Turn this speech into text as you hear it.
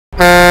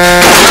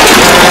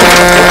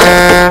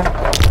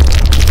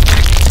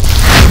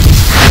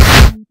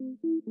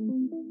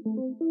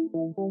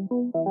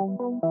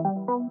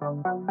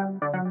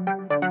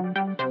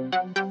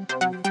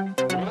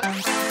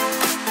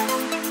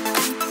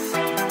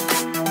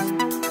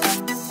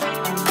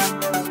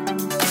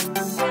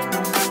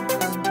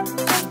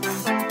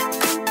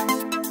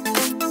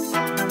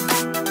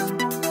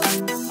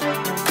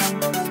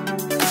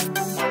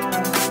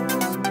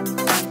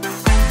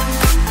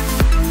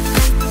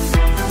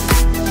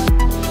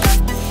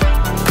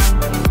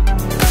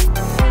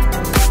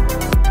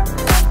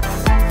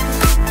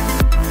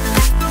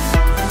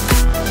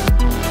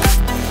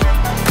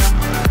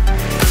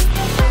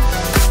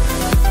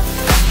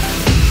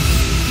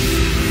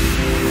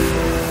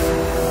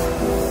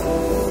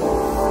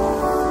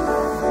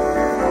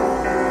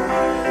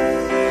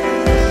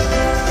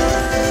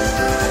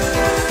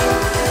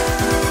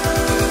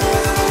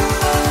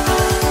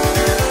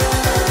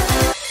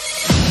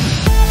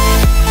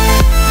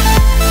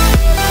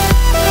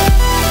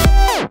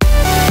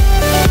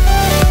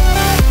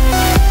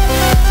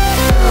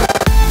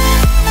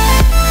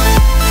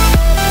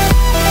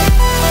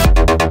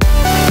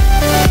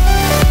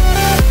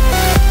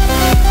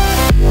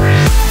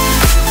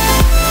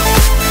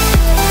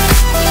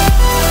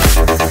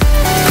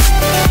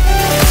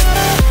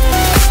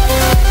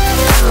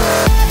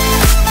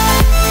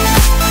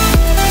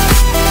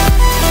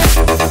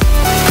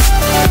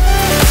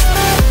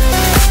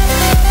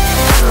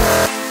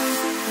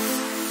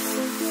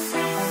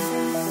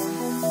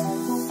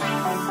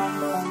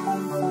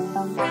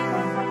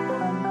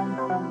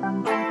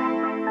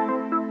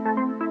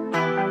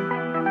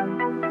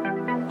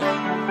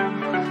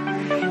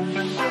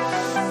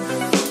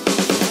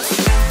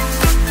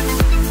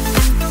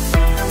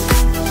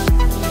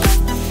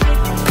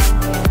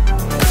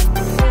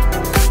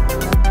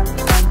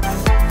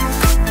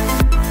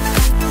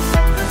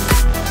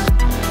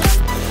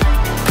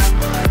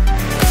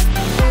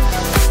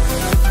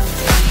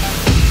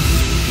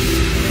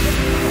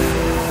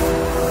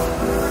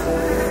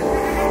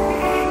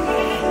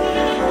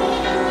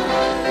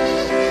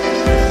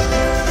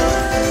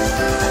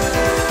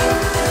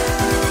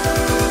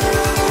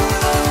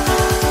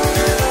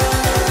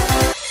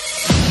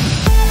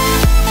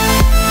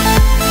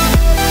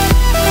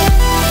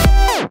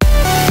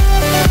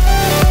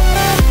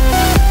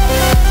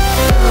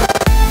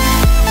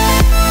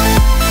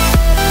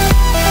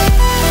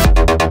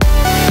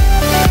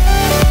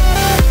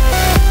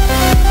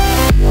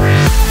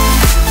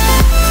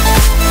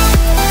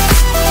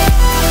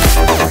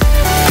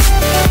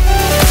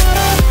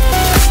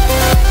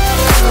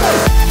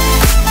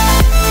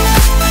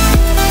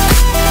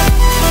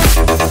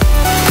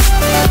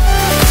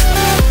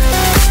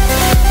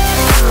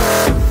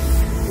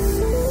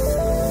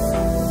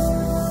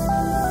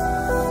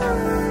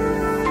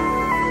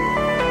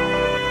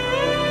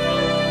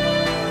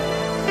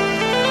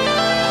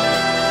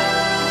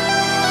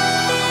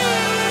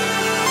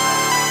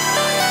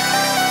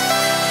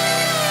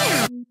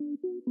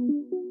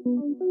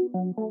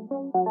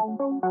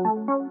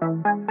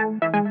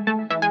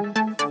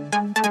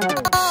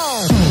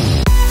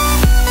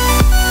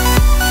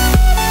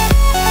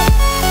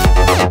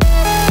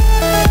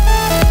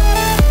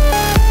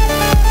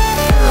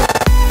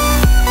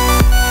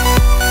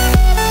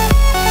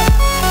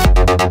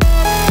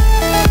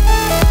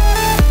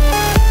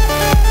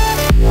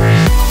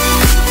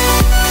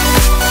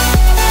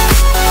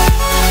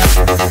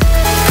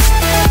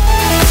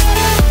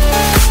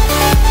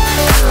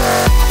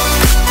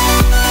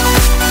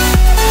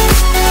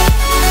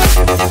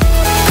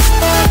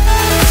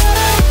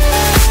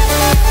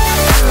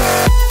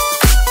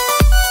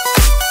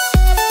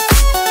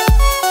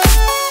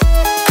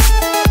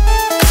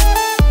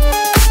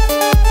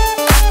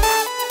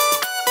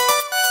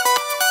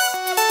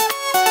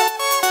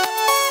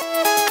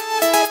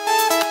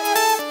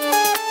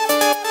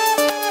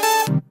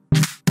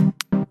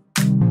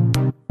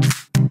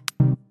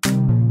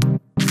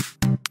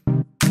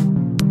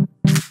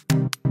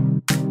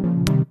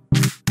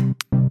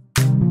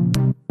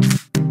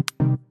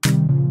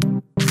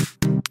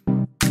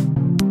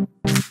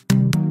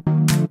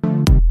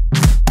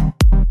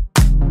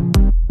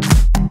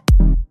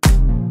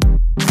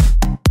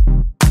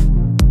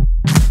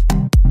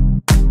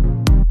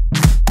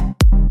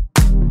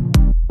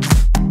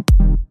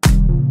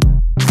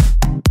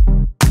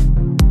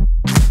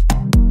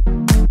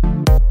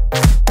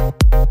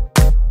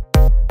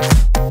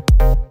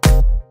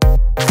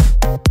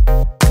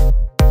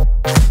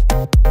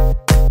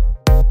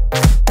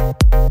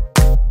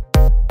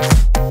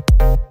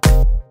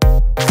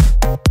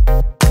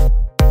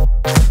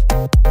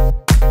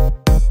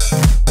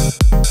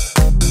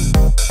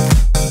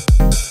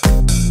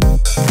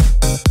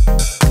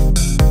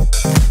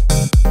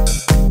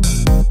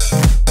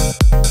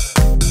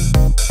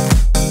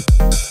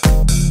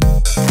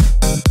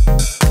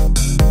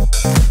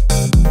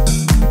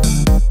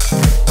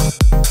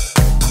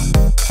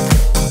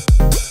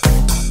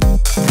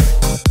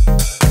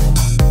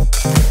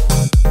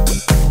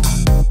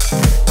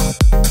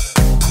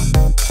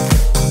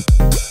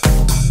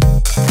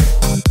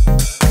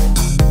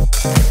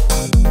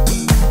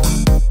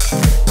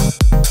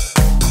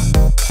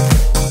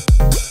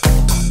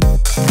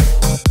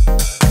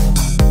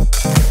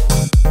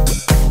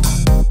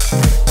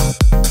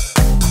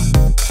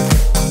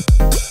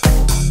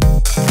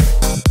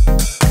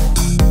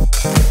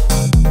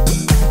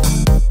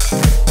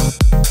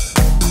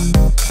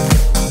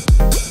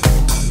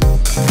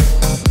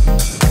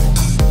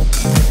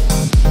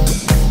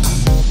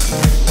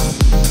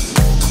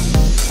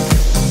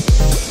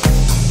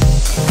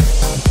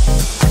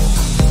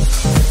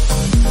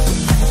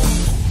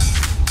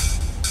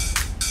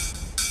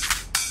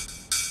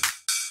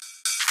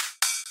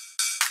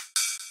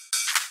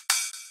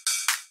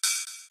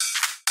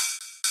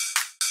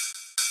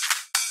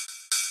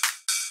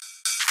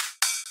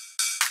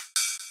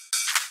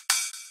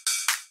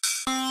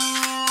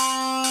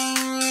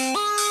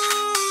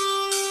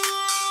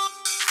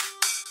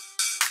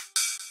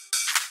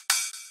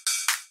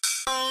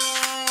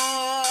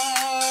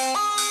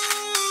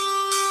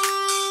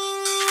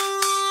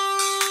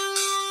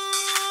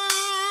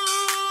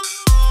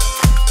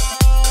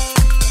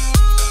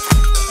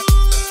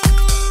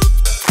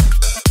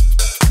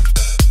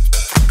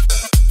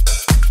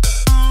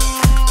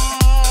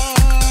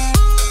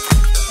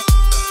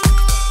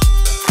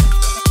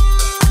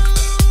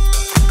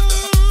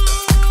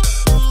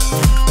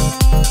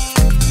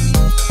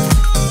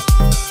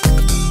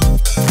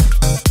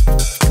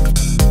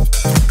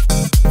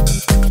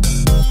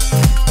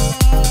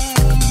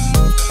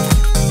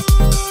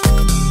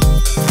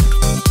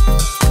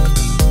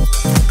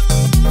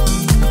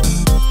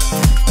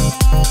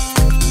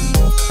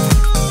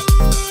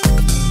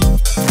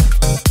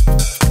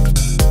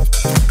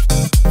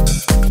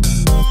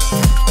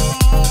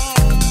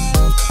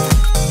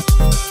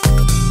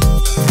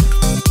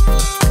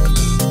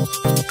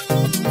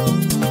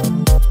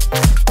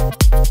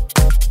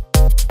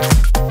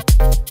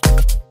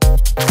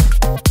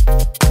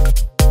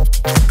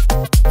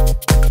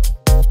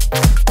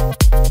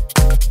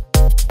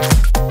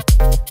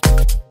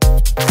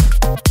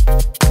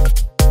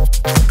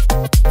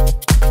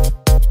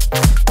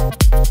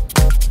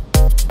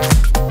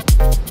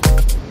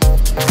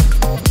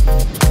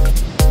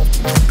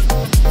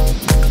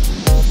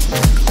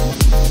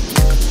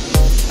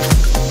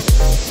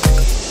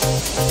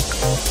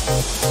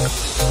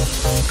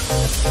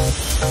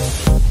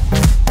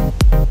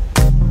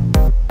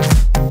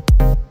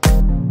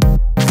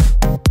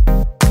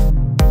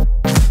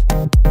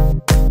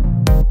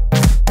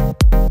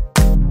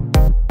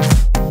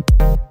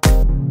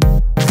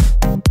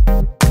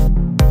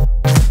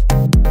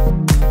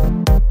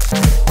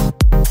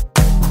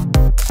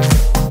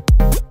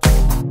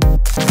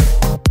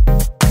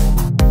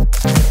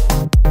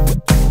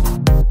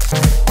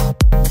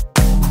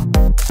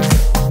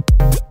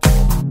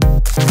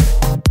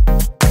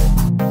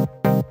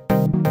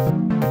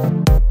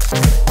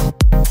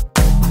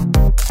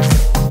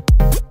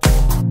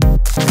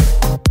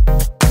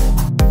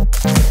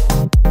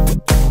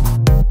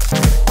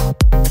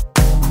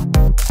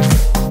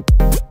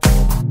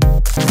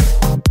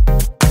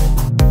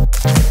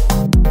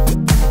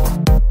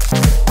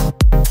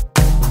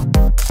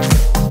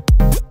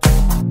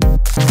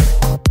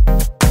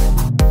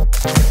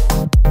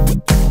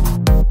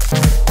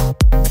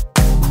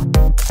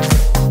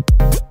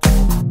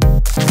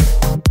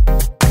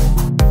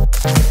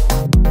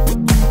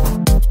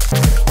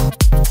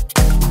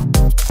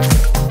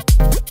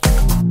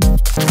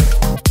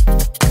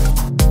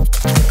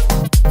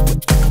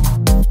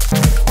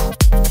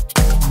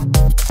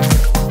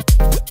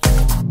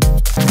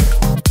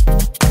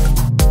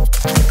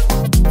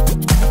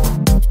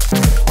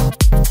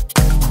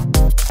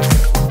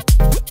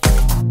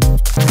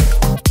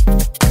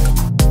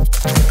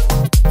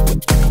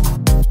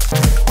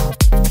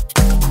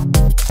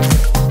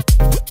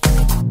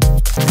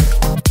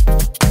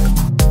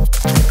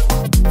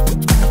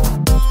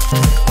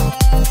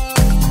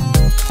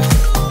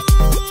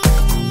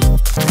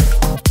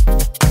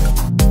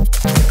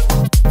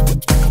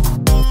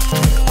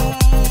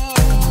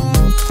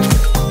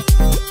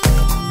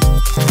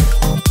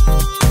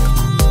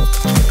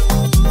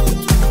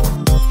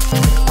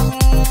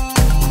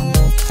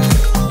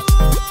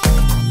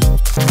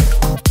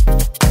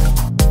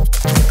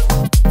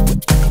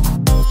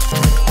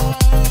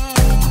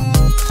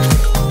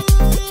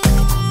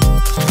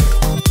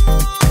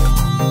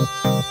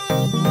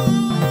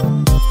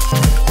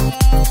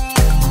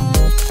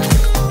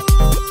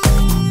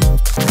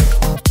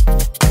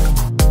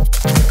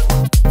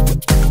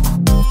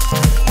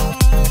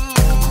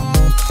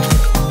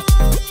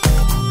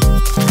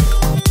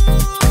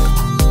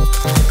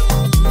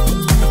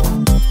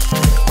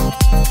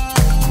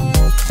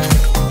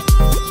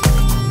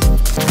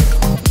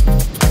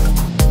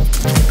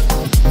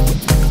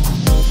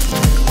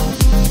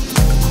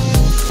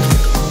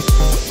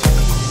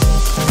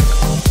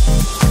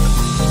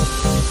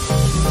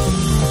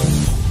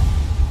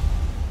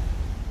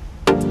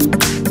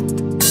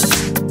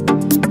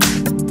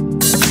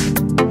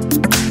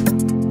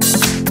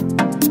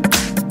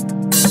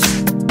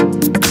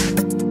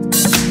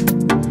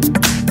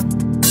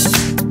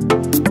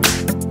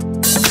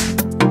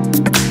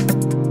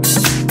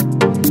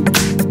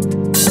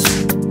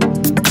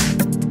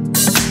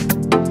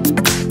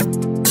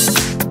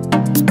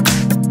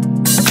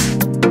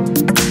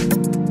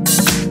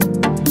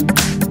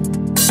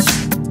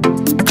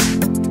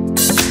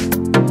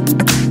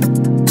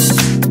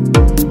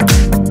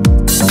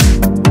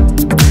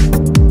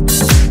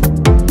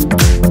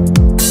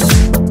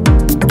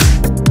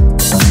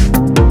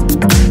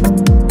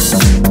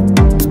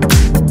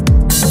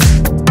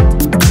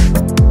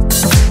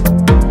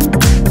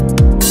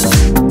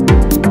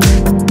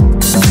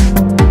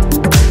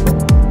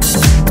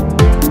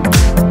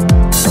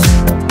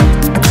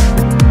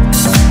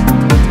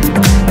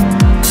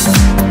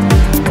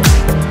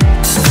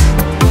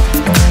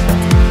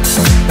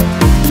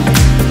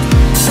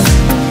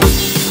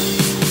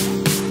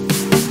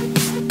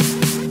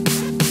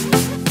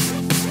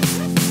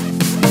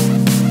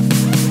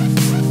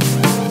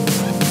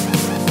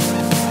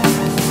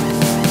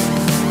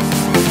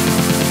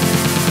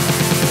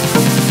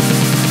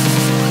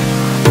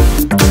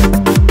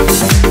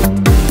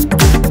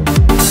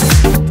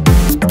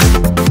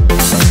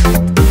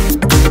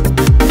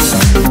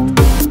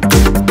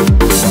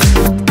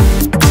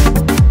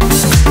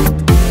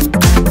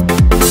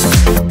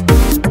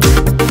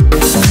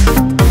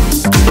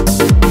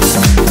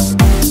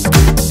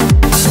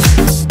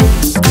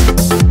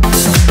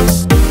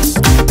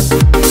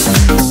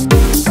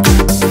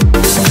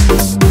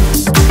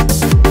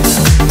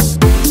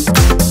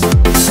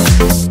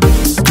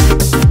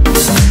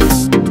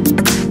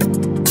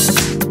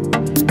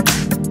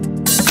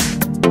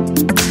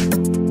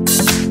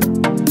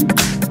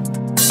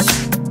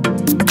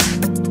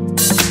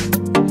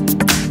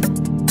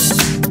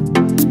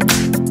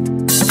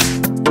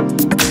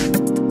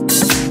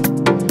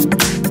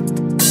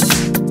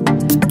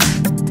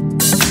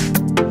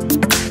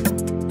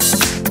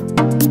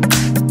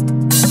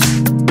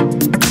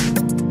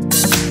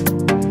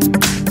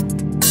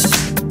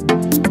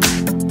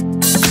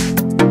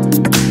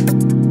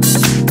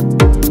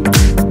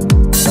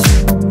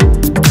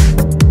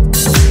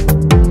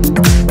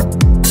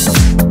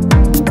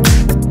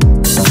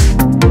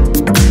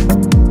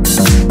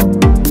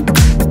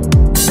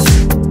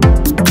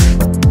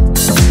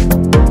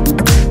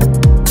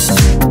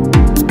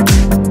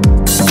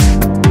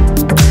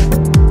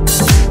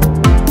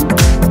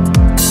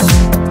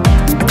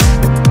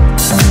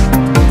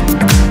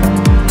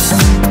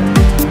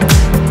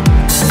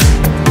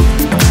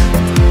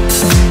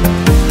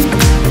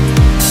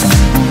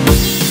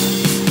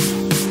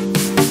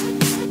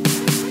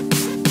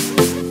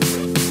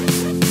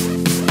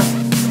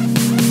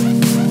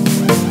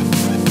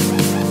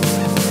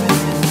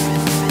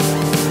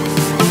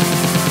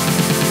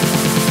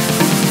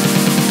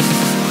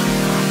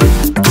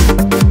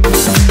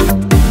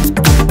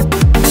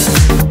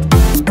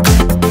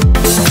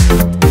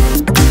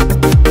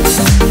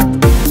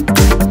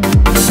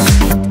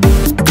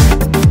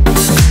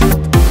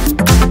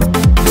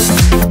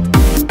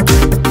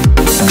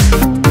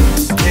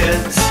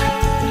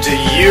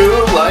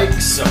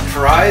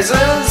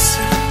prizes?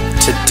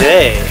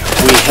 Today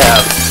we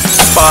have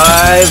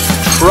 5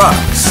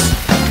 trucks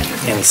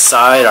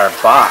inside our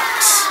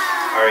box.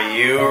 Are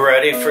you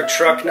ready for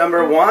truck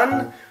number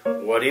 1?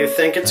 What do you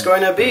think it's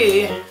going to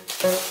be?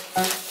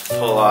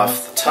 Pull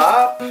off the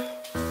top.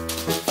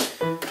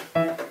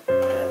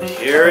 And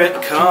here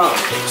it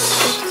comes.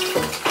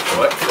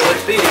 What could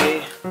it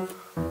be?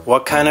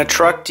 What kind of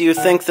truck do you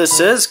think this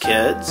is,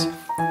 kids?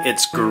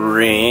 It's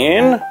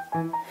green,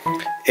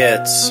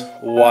 it's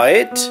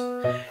white,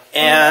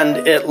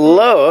 and it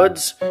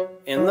loads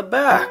in the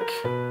back.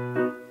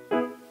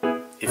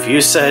 If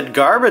you said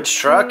garbage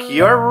truck,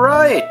 you're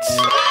right.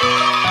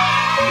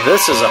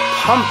 This is a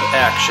pump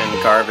action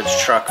garbage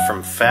truck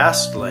from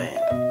Fast Lane.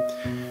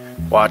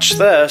 Watch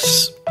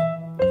this.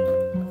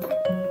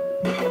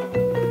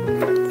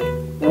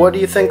 What do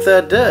you think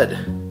that did?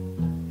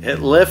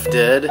 It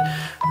lifted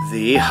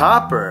the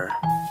hopper.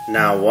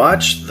 Now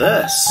watch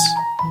this.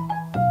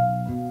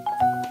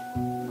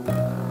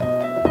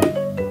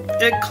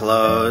 It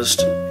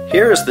closed.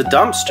 Here's the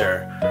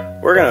dumpster.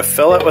 We're gonna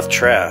fill it with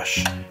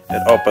trash.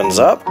 It opens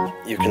up.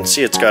 You can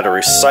see it's got a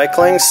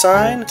recycling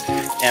sign.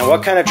 And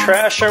what kind of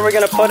trash are we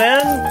gonna put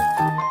in?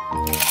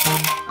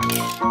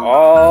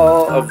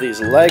 All of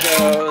these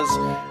Legos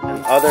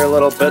and other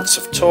little bits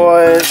of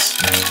toys,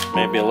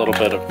 maybe a little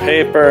bit of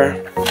paper,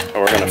 and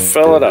we're gonna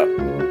fill it up.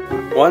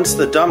 Once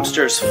the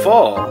dumpster's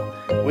full,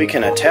 we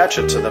can attach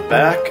it to the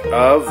back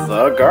of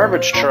the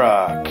garbage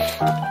truck.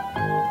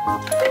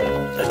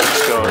 It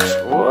just goes,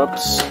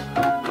 whoops,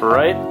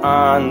 right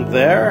on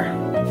there.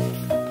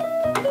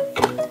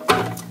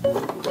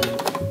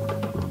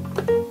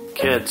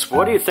 Kids,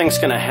 what do you think's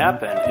gonna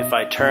happen if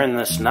I turn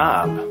this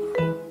knob?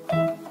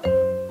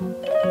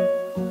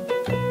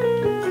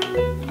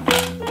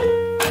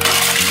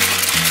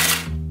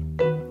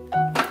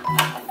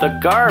 The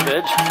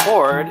garbage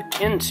poured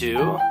into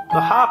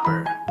the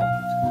hopper.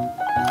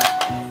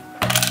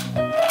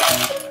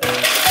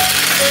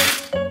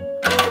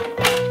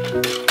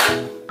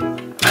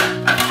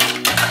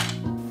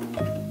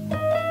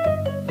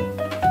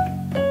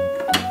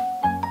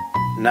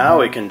 Now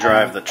we can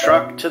drive the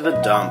truck to the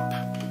dump.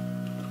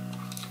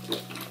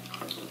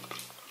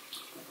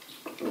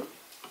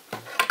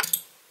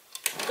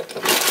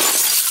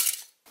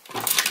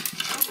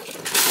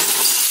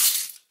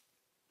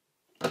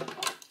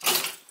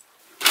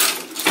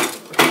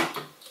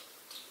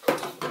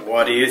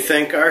 What do you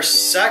think our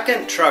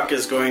second truck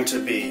is going to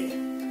be?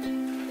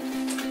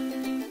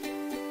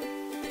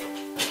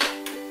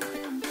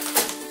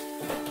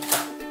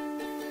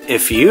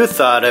 If you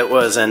thought it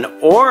was an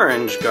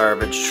orange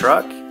garbage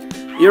truck,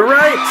 you're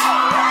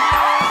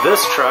right!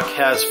 This truck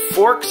has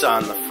forks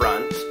on the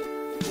front,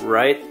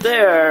 right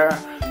there,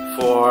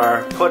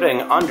 for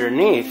putting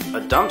underneath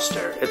a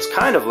dumpster. It's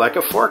kind of like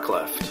a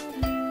forklift.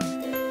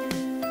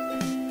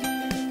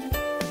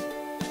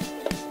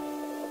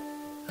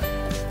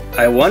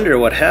 I wonder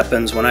what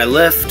happens when I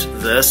lift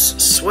this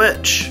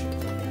switch.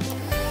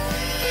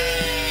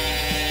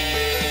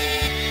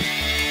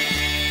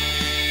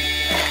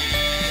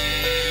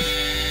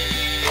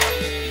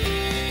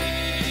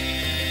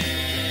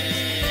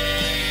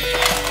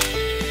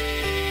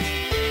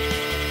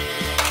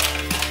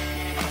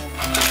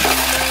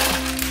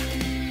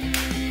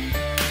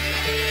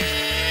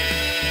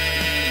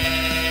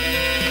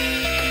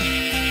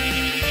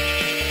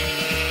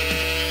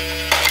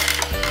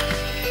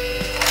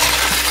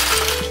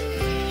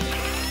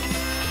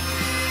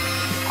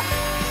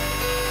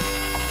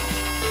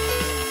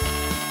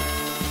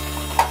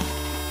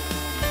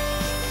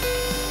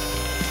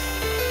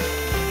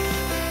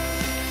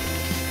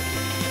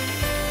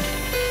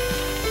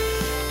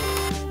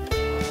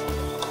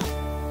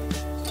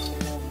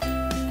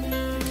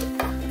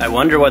 I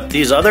wonder what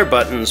these other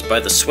buttons by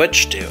the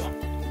switch do.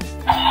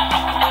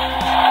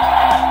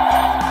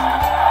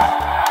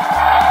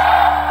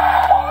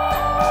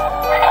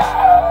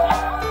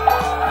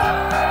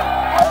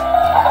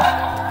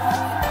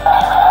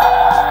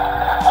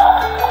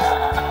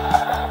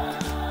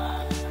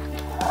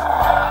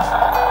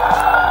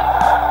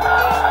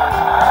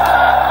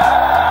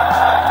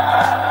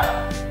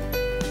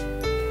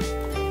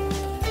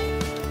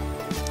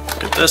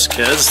 Look at this,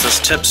 kids. This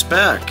tips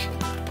back.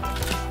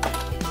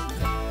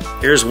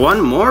 Here's one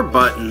more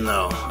button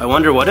though. I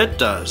wonder what it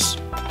does.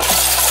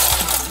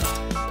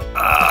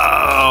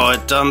 Oh,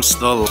 it dumps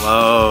the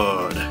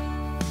load.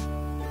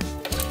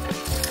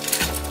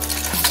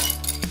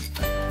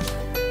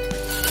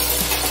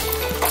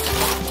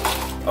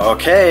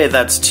 Okay,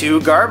 that's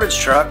 2 garbage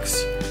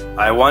trucks.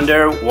 I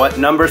wonder what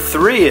number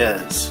 3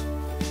 is.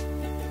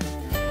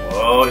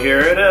 Whoa, here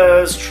it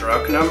is,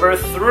 truck number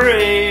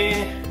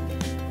 3.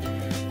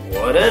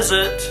 What is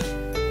it?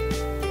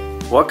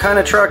 What kind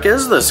of truck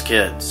is this,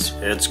 kids?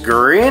 It's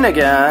green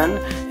again,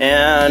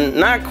 and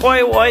not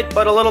quite white,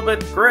 but a little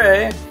bit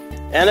gray,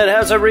 and it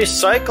has a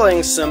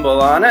recycling symbol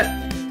on it.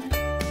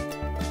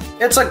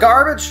 It's a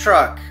garbage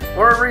truck,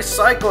 or a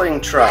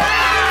recycling truck.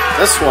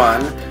 This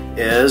one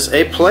is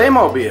a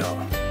Playmobil.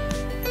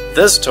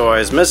 This toy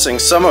is missing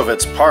some of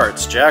its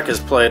parts. Jack has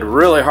played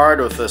really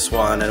hard with this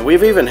one, and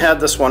we've even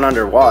had this one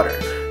underwater.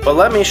 But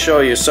let me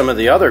show you some of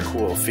the other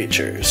cool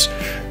features.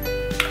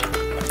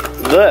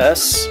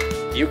 This,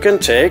 you can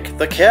take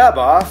the cab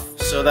off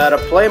so that a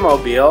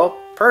Playmobil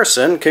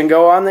person can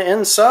go on the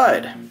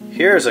inside.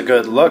 Here's a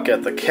good look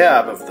at the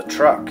cab of the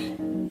truck.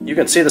 You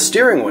can see the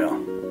steering wheel.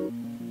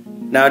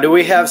 Now, do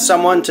we have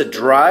someone to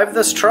drive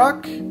this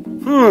truck?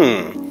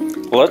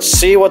 Let's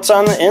see what's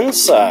on the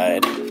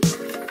inside.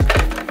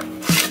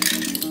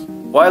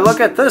 Why, look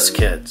at this,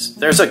 kids.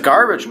 There's a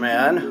garbage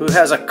man who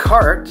has a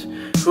cart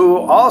who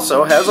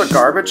also has a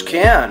garbage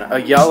can, a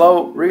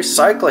yellow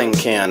recycling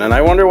can, and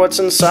I wonder what's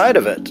inside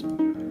of it.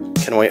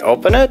 Can we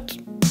open it?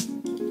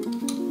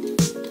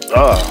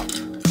 Oh,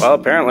 well,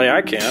 apparently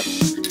I can't.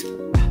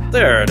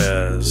 There it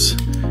is.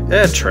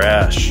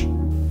 Trash.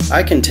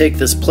 I can take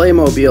this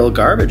Playmobil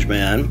garbage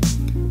man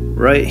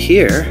right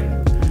here,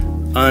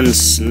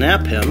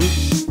 unsnap him.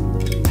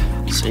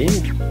 See?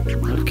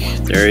 Look,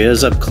 there he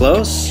is up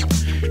close.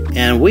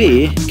 And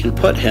we can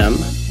put him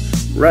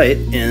right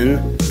in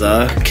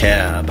the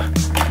cab.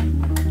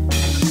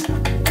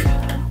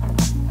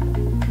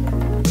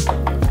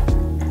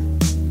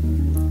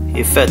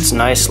 He fits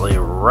nicely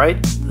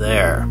right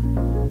there.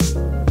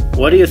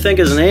 What do you think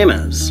his name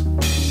is?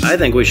 I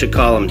think we should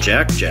call him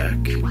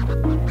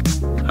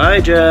JackJack.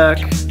 Hi, Jack.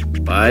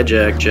 Bye,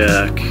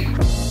 JackJack.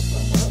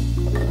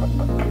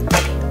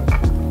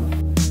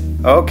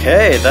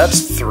 Okay,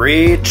 that's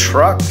 3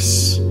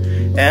 trucks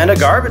and a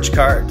garbage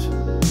cart.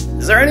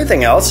 Is there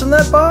anything else in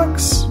that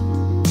box?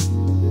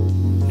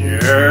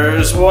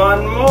 Here's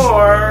one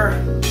more.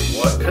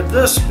 What could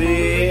this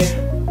be?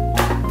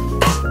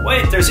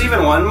 Wait, there's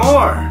even one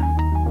more.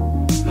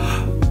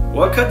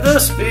 What could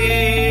this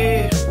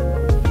be?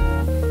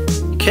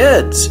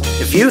 Kids,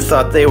 if you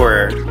thought they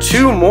were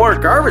 2 more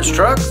garbage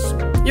trucks,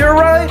 you're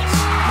right.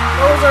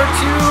 Those are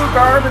 2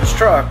 garbage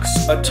trucks,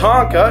 a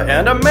Tonka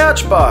and a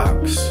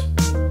Matchbox.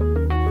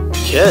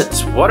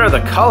 Kids, what are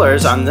the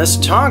colors on this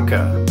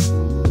Tonka?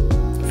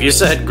 If you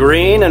said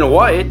green and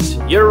white,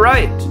 you're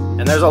right.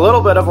 And there's a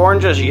little bit of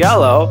orangish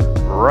yellow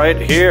right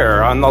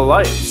here on the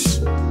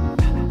lights.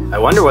 I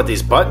wonder what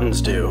these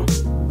buttons do.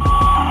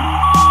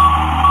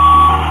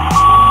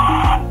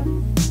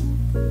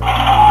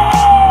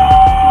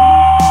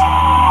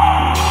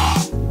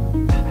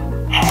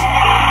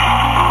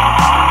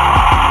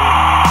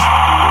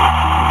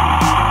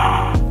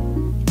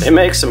 They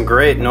make some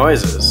great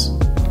noises.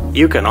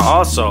 You can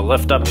also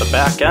lift up the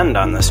back end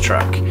on this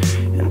truck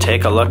and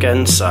take a look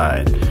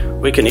inside.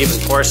 We can even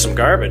pour some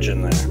garbage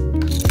in there.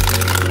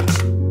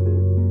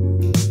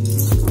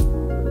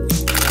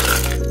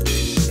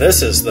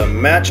 This is the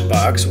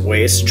Matchbox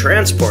Waste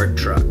Transport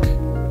Truck.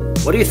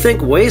 What do you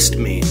think waste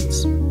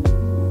means?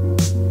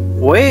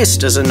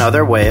 Waste is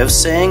another way of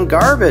saying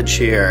garbage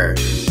here.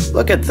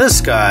 Look at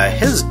this guy.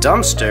 His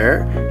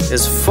dumpster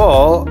is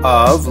full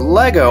of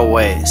Lego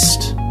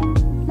waste.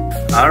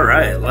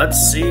 Alright, let's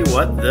see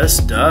what this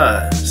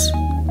does.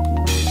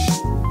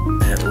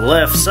 It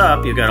lifts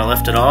up. You gotta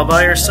lift it all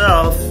by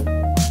yourself.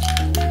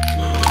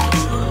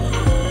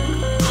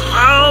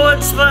 Oh,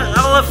 it's the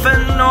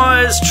elephant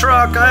noise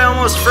truck. I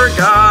almost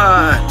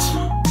forgot.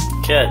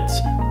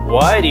 Kids,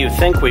 why do you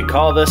think we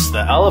call this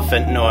the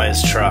elephant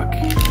noise truck?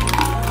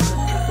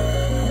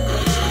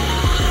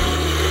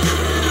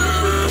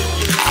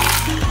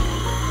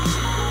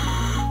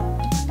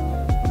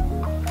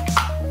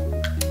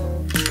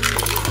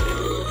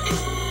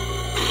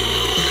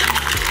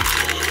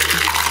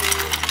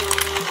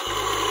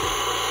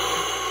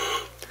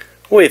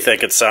 We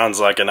think it sounds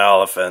like an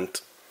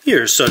elephant.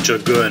 You're such a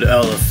good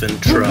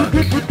elephant truck.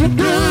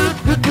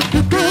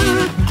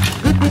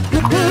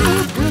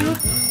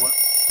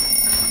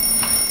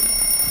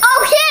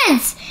 Oh,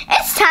 kids!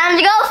 It's time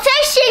to go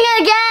fishing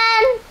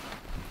again!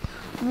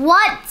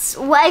 What's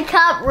Wake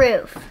Up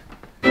Roof?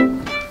 Roof,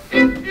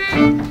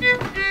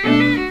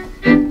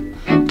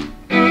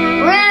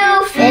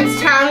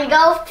 it's time to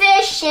go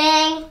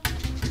fishing!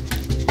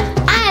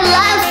 I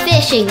love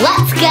fishing.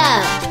 Let's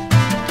go!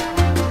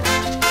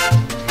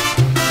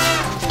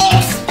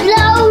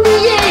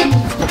 Explosion!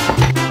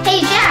 Hey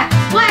Jack,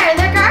 why are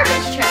there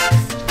garbage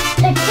trucks?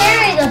 They're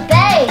carrying a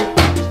bag.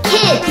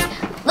 Kids,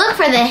 look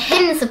for the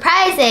hidden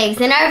surprise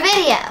eggs in our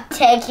video.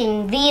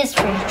 Taking these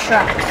for the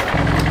trucks.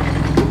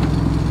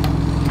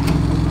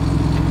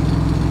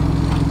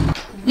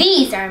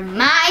 These are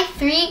my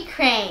 3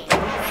 cranes.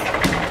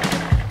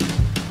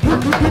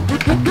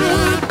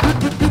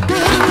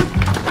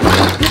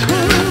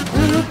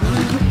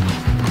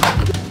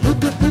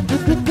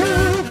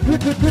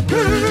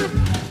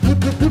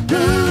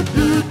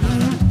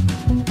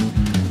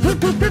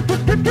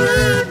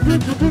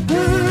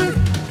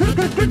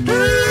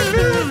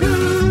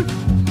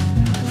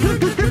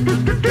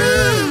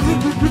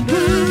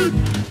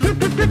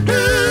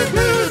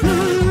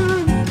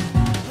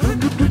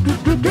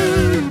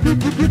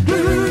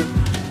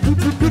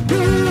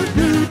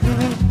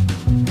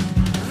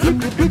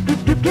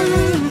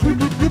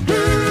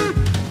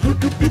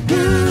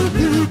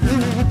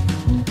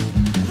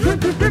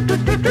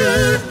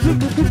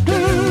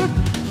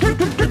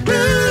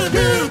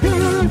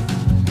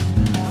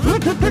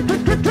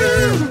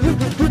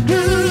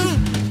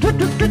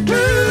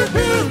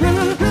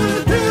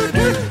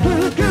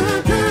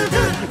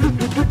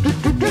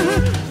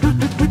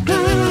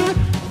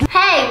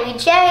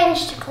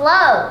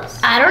 clothes.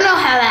 I don't know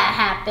how that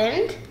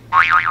happened.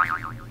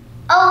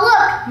 Oh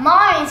look,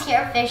 Mommy's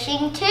here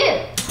fishing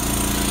too.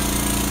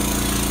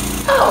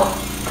 Oh,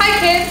 hi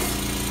kids.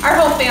 Our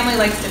whole family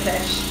likes to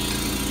fish.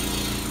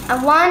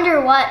 I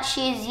wonder what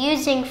she's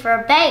using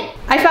for bait.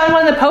 I found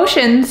one of the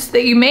potions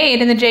that you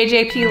made in the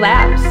JJP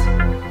labs.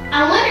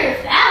 I wonder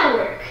if that'll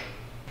work.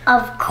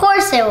 Of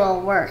course it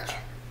will work.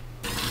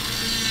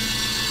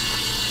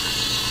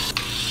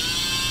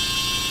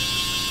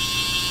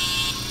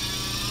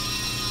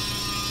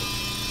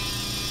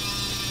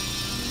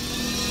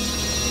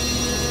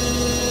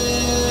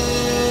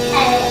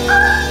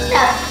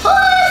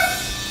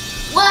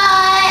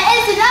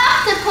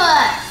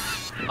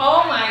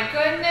 Oh my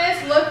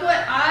goodness, look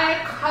what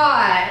I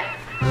caught.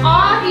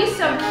 Aw, he's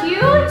so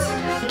cute.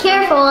 Be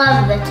careful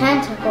of the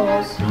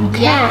tentacles.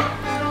 Okay. Yeah.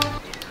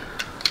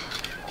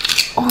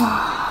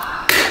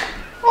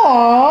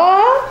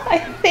 Aw, I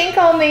think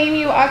I'll name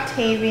you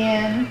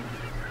Octavian.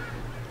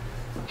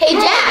 Hey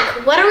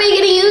Jack, what are we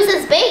gonna use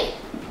as bait?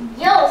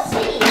 You'll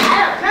see, I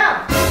don't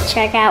know.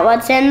 Check out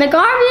what's in the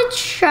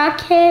garbage truck,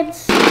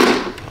 kids.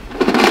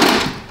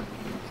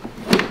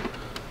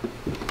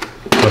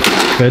 A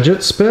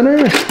fidget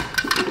spinner?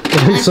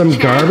 And some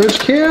garbage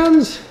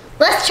cans?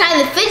 Let's try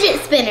the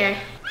fidget spinner.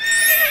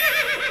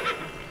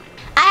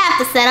 I have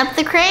to set up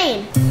the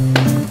crane.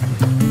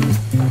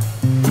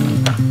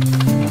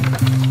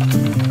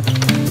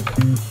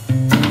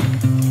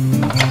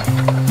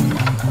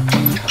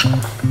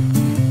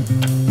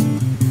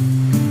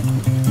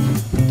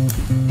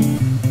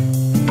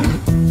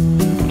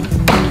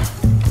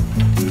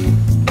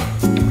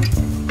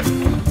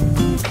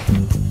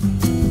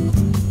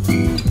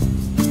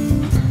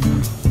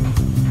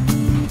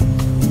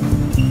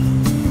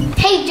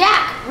 Hey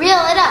Jack, reel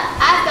it up.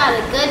 I've got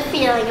a good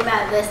feeling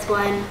about this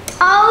one.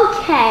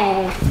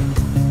 Okay.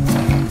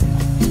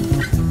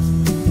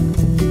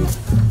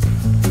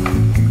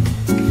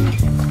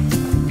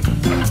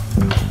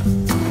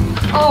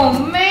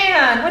 Oh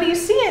man, what do you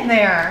see in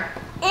there?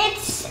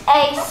 It's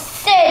a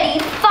city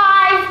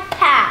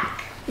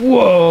 5-pack.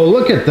 Whoa,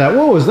 look at that.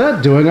 What was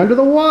that doing under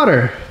the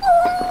water?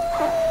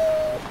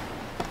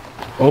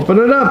 Open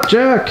it up,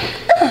 Jack.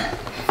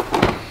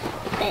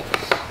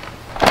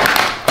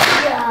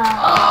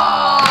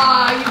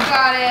 Oh, you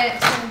got it.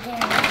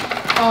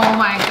 Oh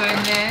my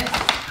goodness.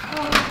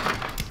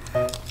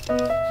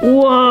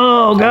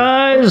 Whoa,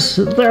 guys.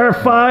 There are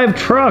 5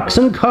 trucks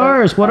and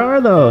cars. What are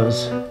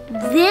those?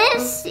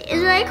 This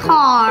is a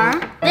car.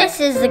 This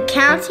is the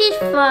county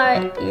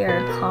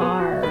fire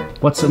car.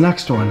 What's the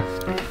next one?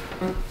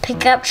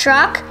 Pickup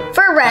truck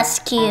for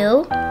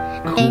rescue.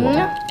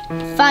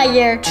 And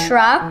fire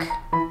truck.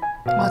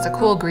 Well, it's a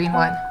cool green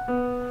one.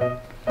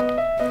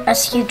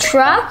 Rescue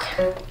truck.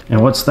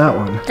 And what's that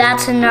one?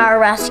 That's another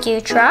rescue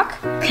truck.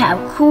 Look how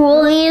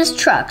cool these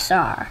trucks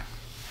are.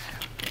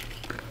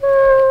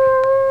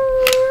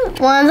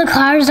 One of the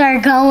cars are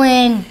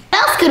going. What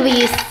else could we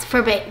use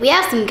for bait? We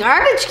have some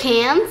garbage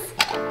cans.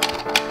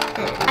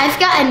 I've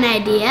got an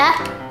idea.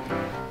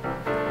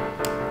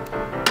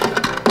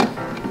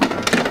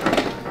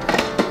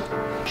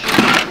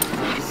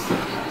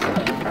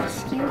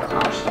 Rescue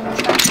caution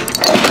truck.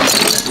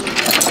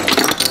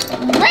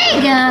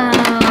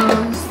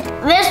 Legos.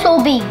 This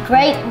will be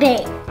great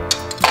bait.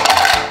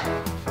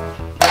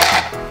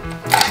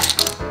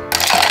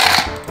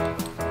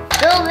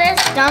 Fill this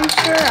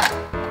dumpster up.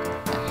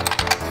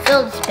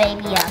 Fill this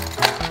baby up.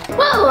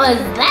 What was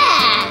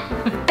that?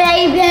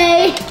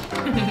 Baby!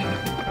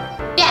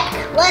 Jack,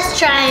 let's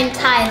try and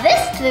tie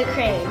this to the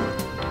crane.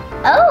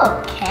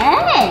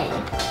 Okay.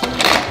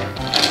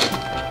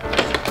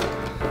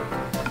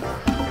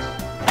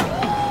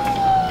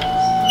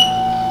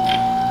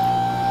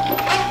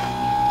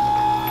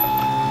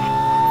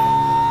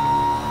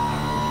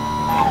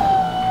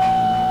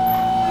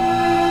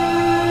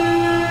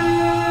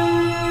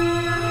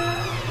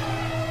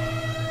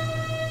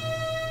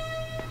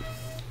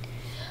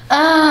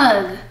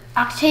 Ugh,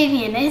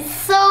 Octavian, it's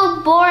so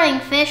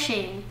boring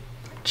fishing.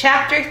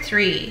 Chapter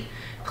 3.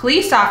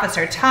 Police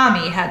Officer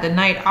Tommy had the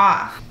night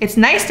off. It's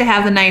nice to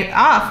have the night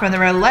off from the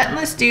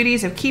relentless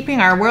duties of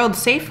keeping our world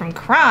safe from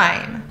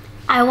crime.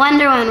 I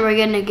wonder when we're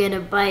gonna get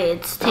a bite.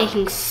 It's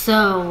taking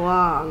so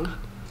long.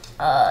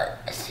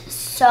 This is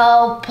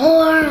so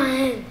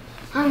boring.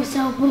 I'm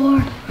so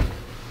bored.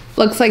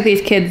 Looks like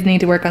these kids need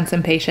to work on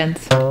some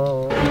patience.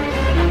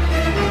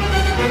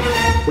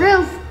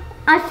 Ruth,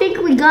 I think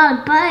we got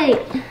a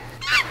bite.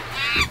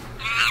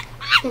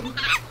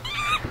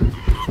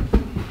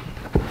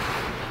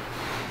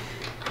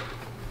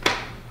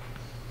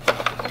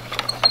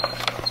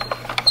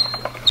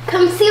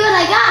 Come see what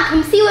I got.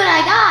 Come see what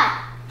I got.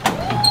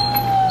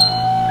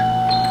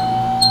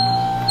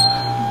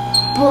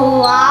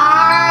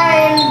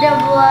 Blind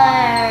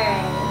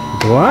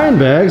bags. Blind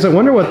bags? I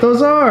wonder what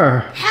those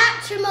are.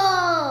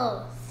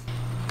 Hatchimals.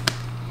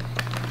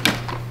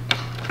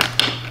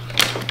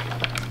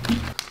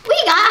 We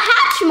got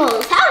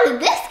Hatchimals. How did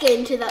this get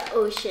into the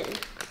ocean?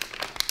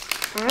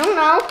 I don't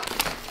know.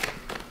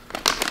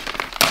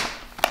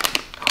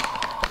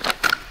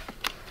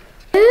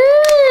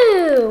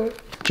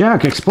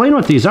 Jack, explain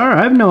what these are.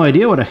 I have no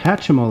idea what a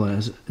Hatchimal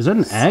is. Is that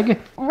an egg?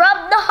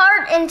 Rub the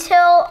heart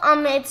until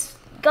it's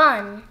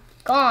gone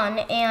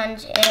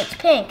and it's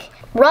pink.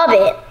 Rub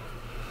it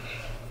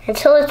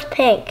until it's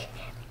pink.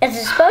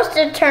 It's supposed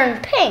to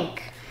turn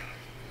pink.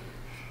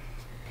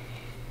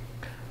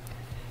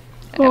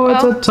 Oh,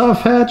 it's a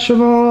tough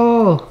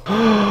Hatchimal.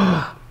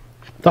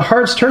 The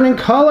heart's turning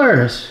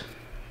colors.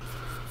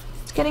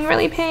 It's getting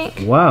really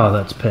pink. Wow,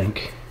 that's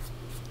pink.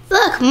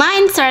 Look,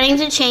 mine's starting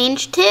to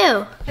change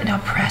too. Now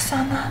press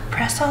on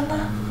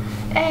the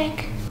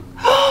egg.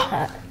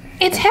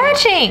 It's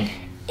hatching.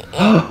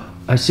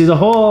 I see the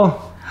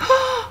hole.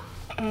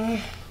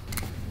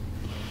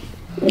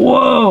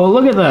 Whoa,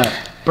 look at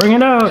that. Bring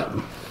it out.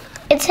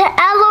 It's an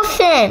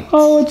elephant.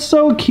 Oh, it's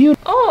so cute.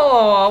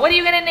 Oh, what are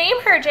you gonna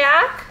name her,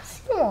 Jack?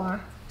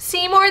 Seymour.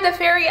 Seymour the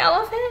fairy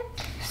elephant?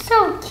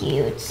 So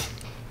cute.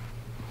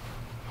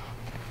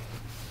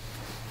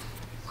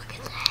 Look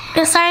at that.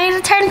 It's starting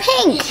to turn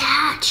pink. It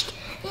hatched.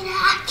 It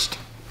hatched.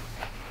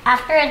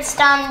 After it's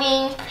done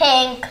being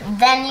pink,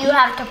 then you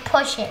have to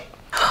push it.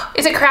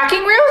 Is it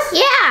cracking, Ruth?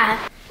 Yeah.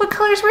 What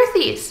colors were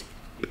these?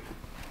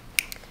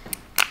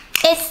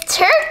 It's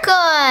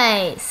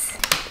turquoise.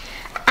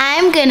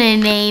 I'm gonna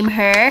name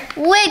her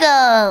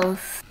Wiggles.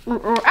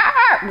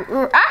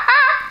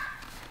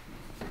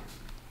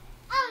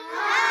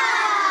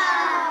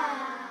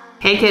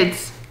 Hey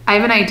kids, I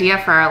have an idea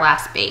for our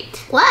last bait.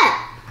 What?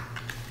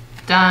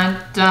 Dun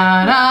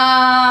dun dun!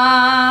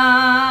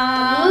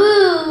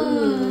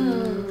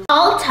 Ooh.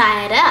 I'll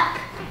tie it up.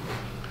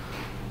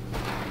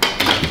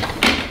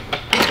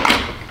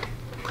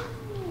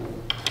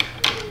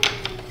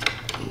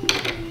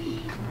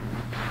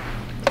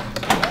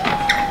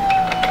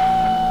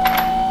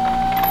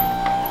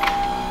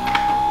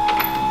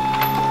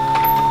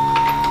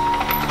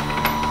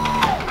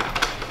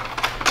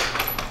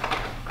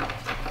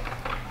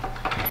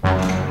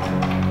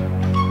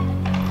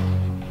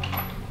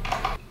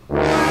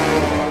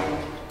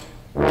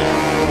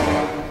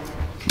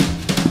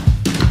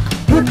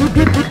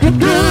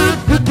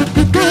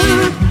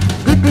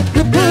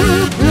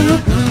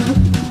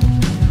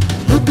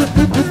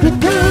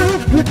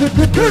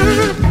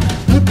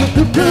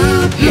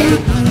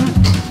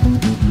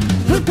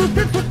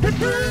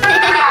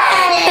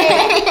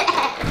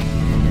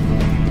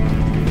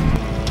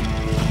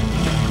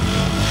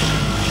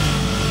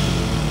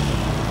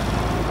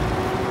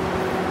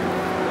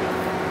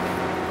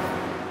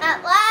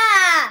 At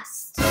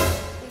last!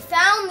 We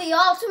found the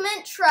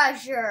ultimate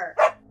treasure.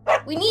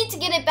 We need to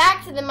get it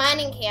back to the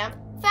mining camp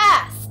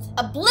fast.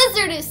 A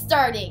blizzard is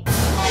starting.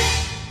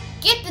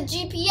 Get the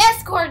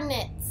GPS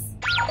coordinates.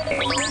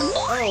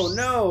 Oh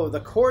no,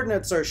 the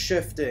coordinates are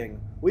shifting.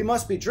 We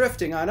must be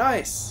drifting on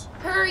ice.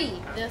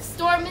 Hurry, the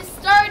storm is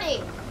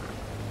starting.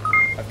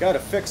 I've got a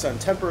fix on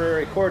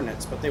temporary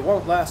coordinates, but they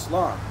won't last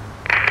long.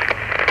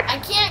 I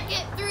can't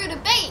get through to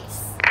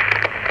base.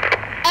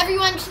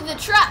 Everyone to the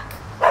truck.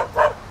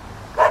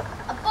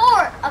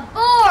 Abort!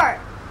 Abort!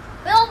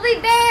 We'll be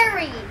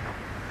buried.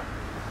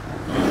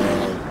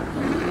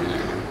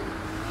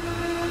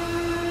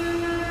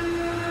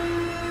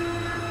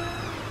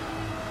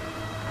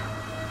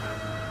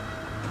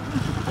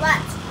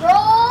 Let's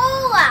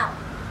roll out.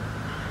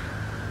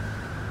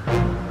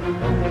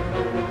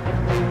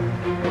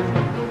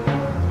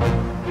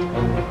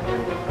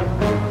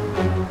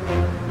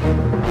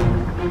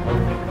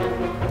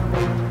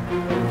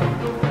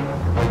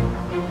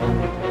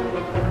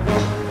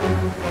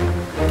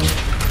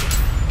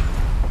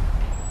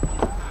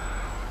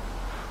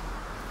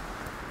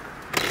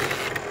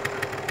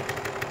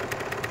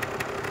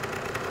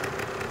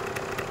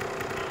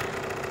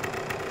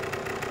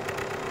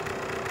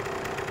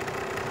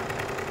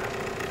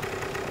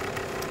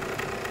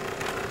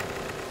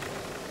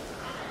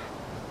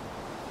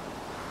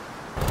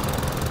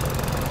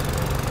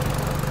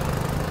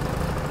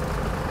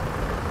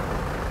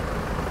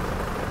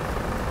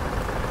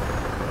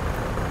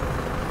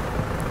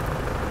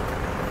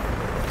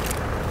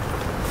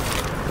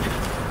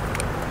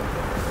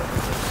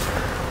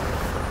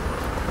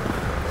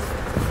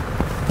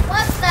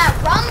 What's that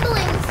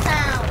rumbling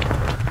sound?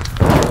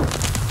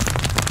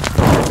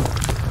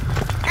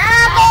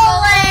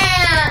 Avalanche!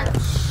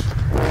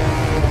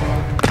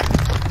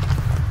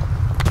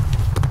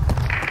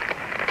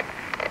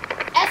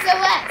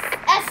 SOS!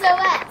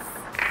 SOS!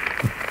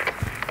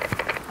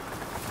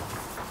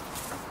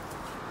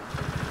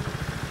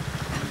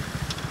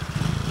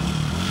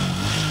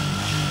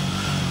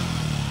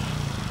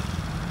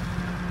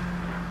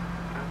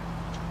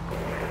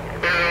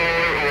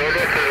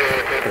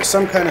 There's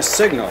some kind of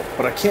signal,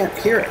 but I can't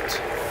hear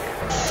it.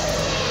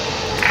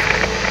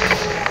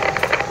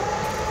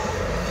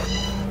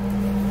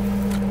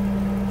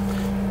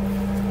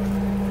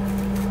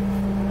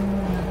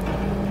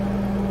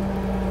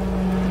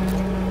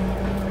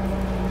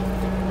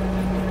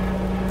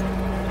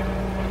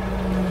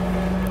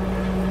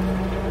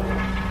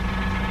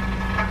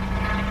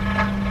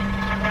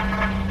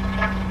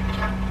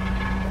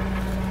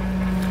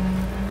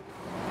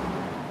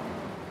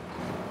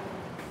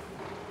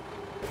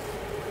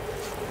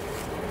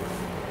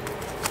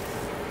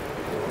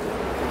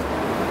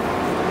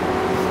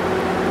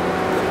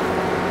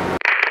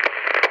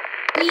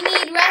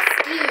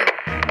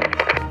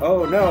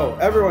 no,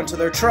 everyone to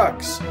their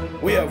trucks.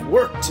 We have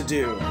work to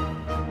do.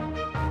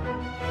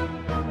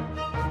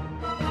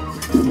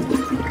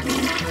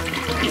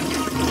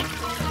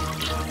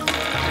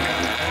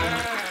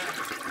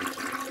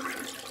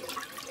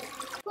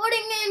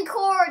 Putting in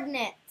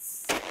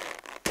coordinates.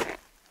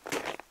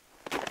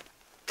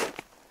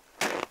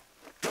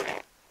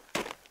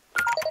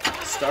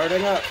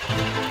 Starting up.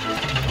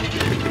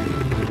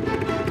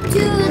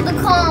 To the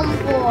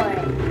convoy.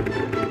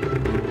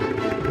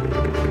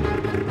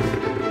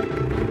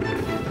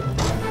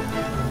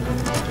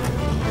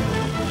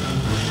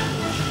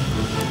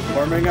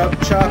 Warming up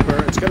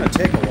chopper. It's gonna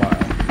take a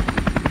while.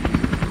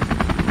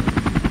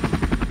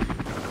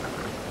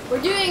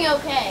 We're doing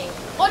okay.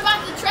 What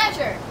about the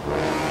treasure?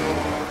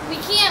 We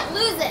can't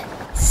lose it.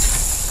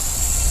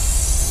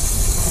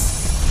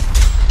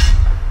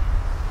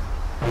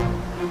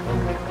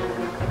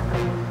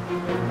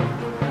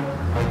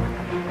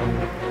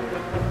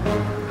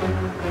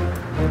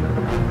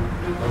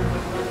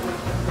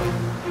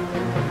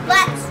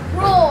 Let's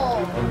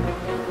roll.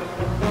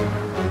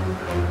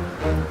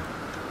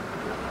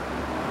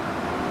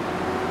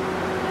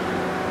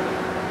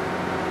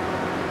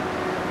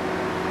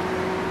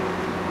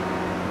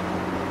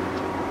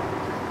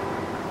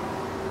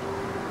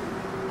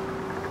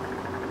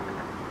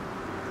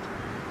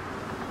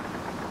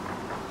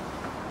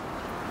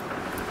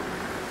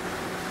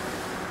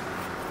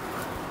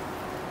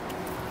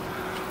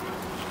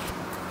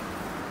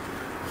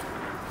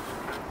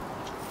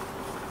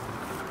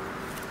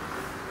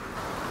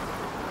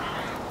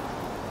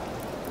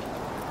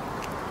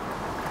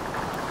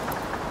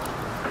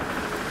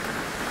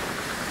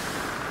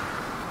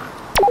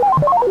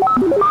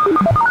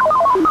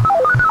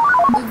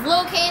 We've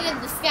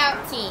located the scout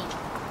team.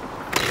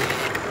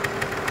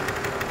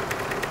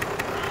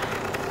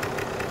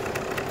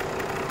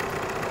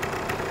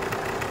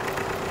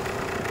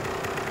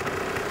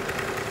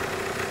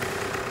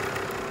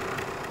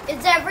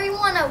 Is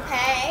everyone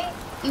okay?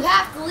 You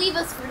have to leave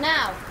us for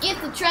now.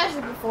 Get the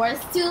treasure before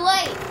it's too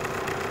late.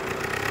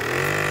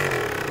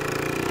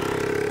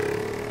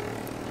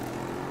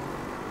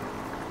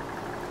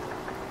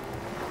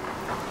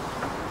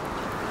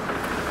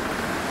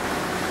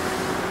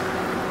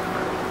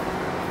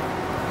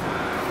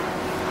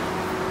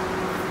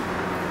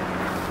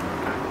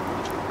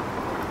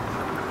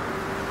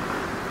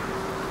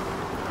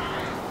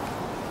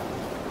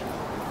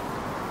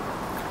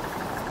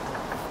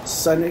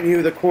 Sending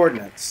you the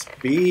coordinates.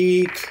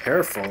 Be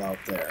careful out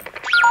there.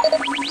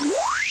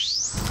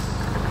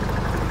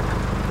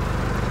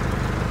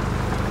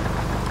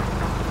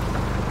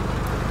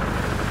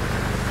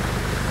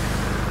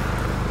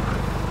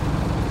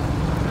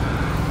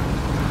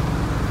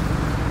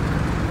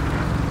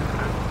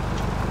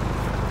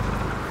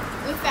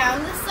 We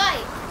found the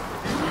site.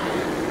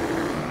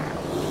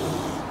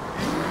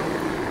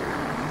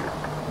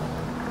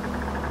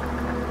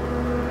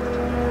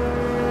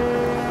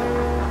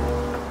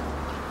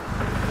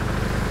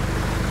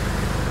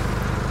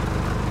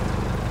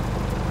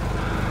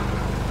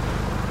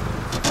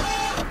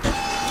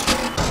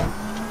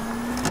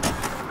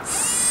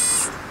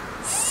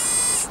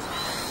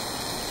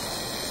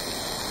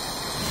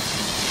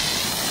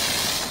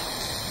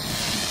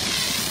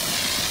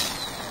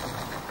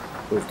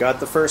 We've got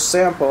the first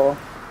sample.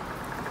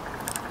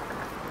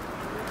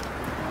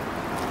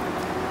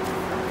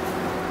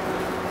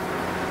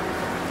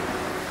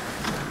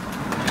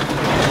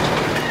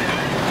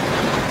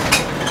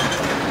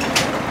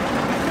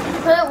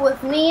 Put it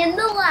with me in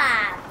the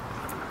lab.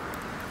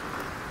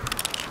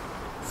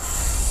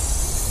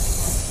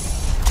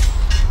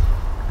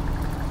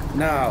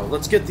 Now,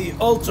 let's get the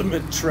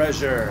ultimate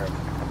treasure.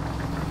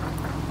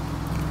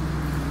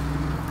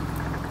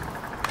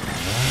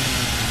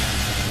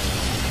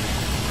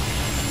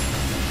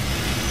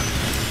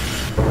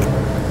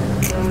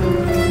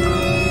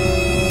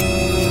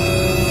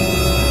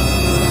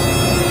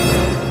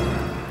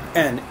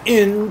 An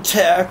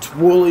intact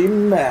woolly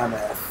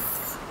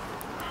mammoth.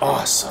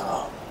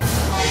 Awesome.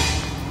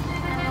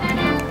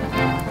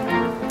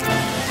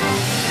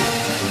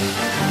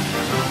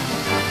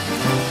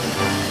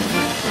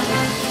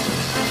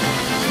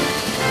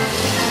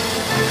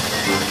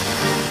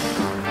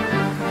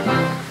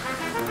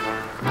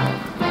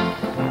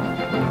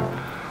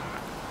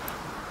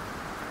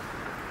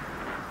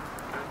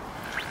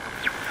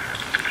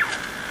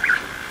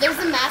 There's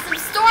a massive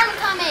storm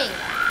coming.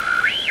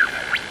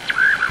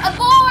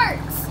 Abort!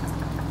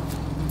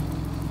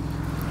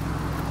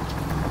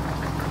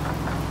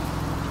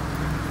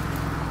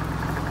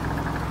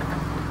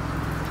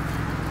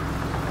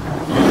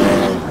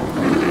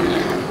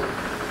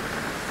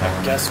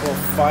 I guess we'll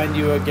find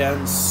you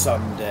again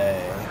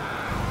someday.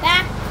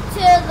 Back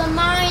to the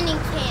mining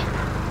camp.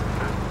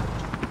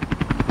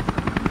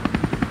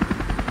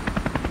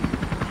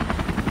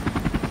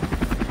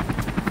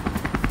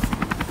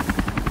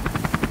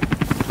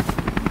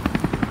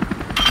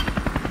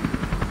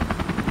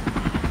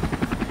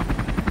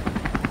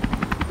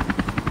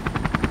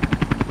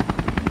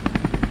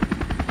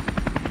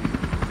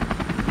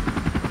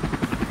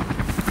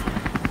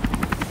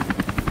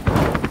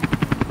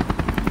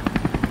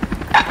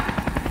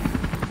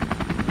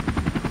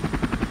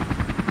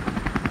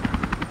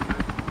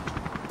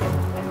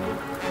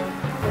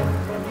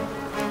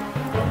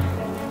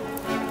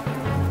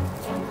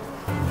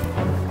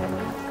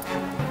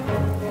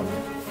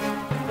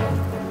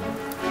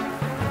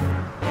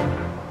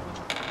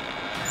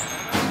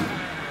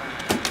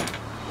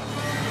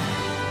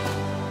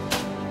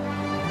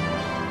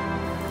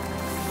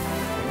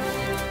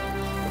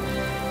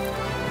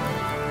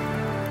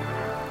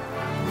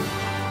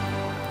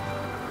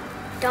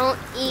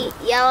 eat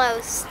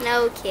yellow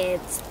snow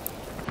kids.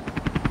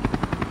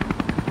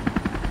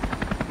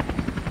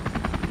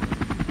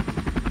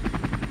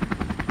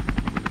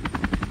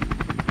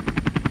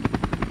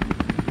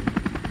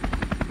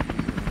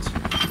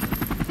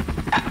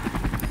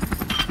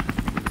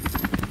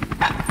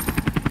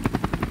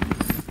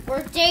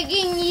 We're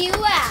digging you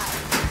out.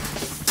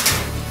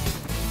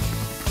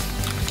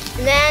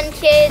 And then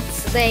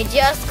kids, they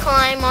just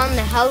climb on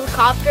the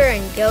helicopter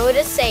and go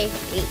to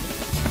safety.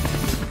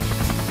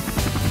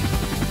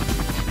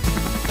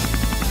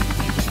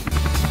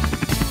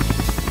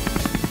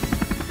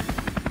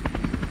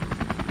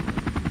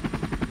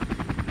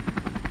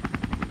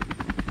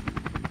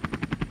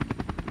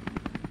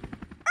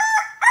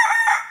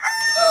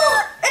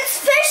 It's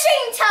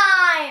fishing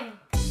time!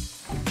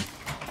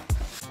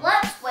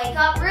 Let's wake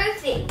up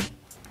Ruthie.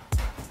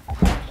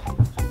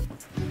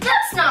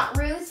 That's not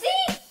Ruthie.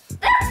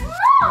 That's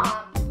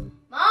Mom!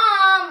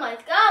 Mom,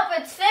 wake up,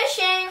 it's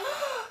fishing!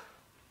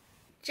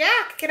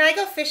 Jack, can I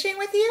go fishing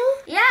with you?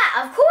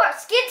 Yeah, of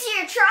course, get to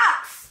your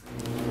trucks!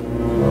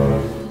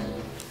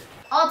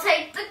 I'll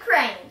take the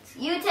cranes,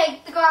 you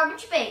take the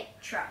garbage bait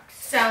trucks.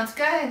 Sounds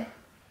good.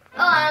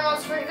 Oh, I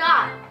almost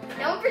forgot.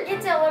 Don't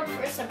forget to look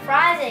for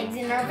surprise eggs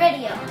in our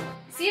video.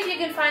 See if you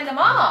can find them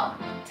all.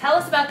 Tell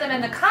us about them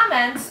in the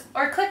comments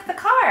or click the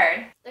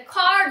card. The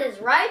card is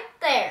right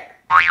there.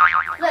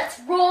 Let's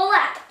roll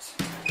out.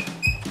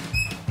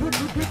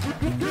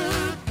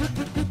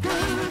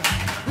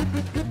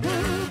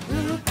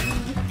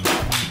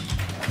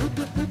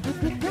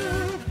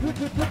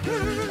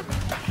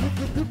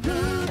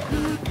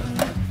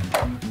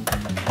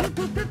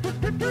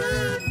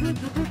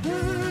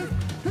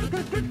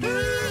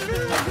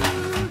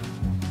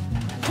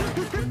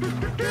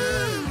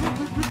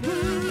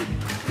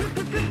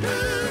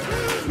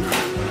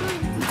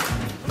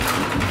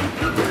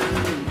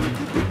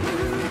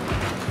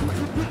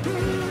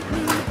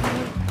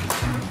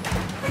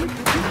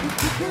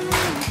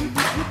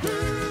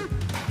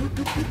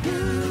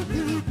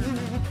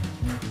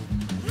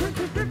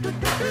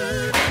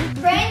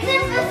 Cranes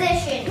in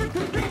position.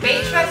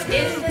 Bait trucks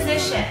in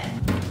position.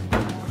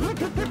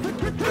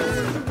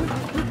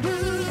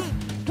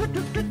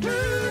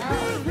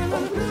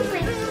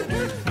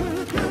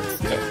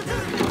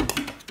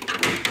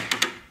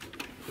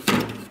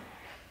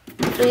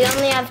 We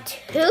only have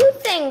 2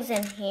 things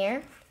in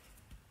here.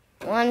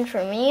 One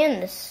for me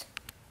and this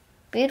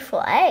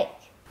beautiful egg.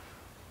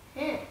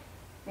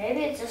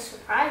 Maybe it's a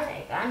surprise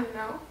egg, I don't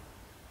know.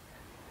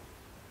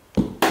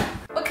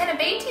 What kind of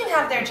bait do you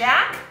have there,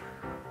 Jack?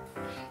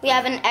 We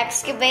have an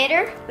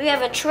excavator. We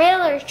have a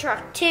trailer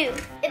truck too.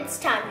 It's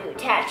time to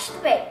attach the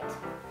bait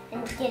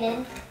and get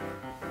in.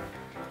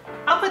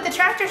 I'll put the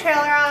tractor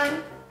trailer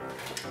on.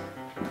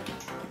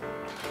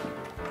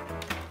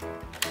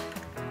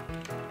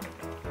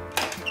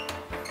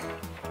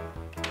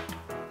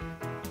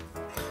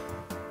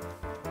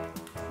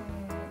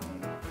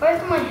 Where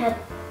can I head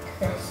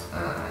this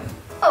on?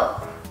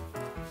 Oh,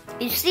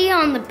 you see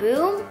on the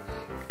boom?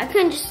 I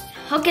can just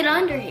hook it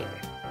under here.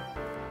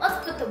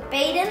 Let's put the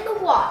bait in the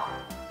water.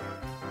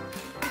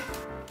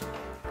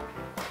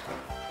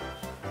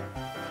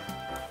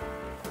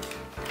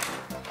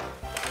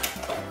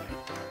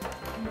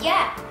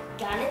 Yeah,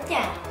 got it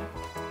down.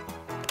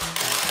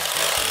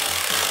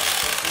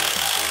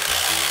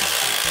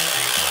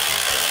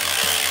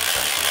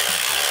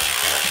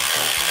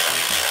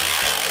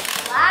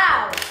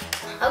 Wow.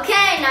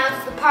 Okay, now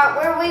it's the part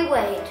where we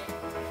wait.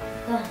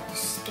 Ugh,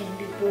 this is gonna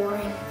be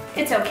boring.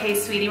 It's okay,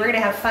 sweetie. We're gonna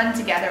have fun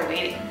together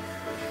waiting.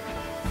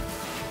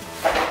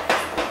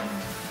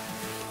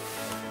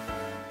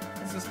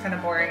 This was kind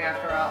of boring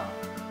after all.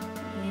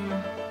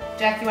 Yeah.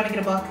 Jack, you want to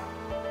get a book?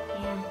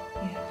 Yeah.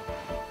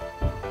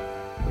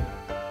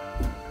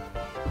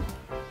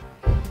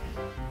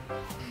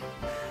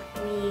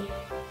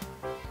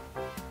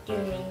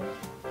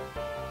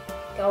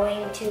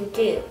 Going to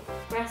do?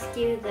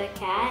 Rescue the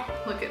cat?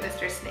 Look at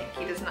Mr. Snake.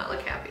 He does not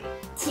look happy.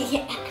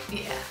 Yeah.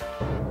 Yeah.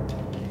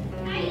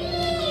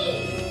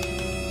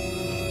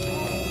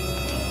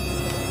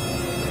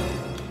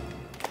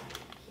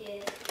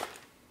 Kid,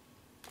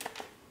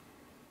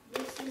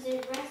 this is a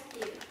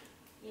rescue.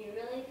 You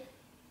really,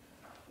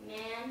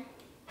 man,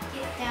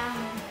 get down.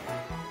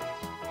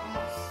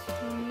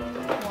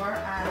 More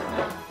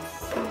out.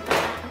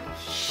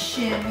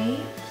 Shimmy.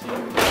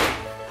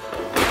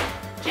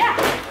 Jack.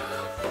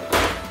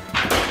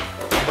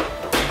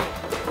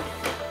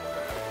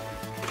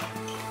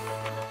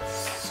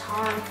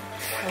 Sorry.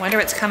 I wonder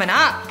what's coming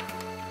up.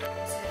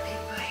 Is it a big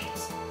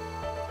bite?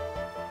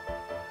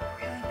 A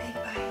really big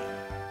bite.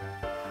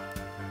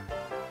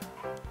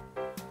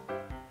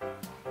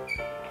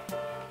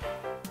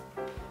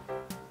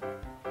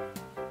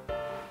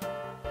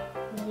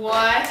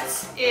 What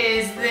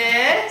is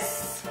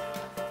this?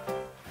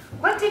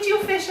 What did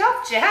you fish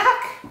up,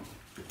 Jack?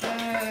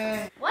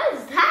 What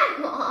is that,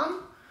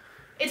 Mom?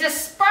 It's a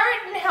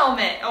Spartan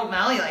helmet. Oh,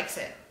 Molly likes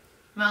it.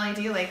 Molly,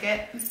 do you like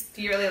it?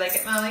 Do you really like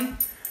it, Molly?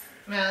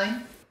 Molly?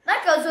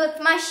 That goes with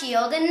my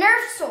shield and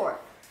Nerf sword.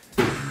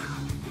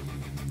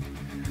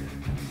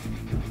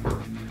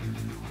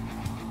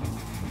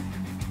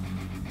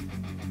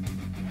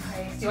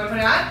 Do you want to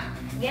put it on?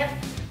 Yep.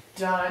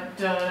 Dun,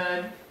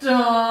 dun, dun.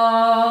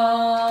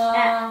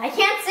 I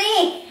can't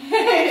see.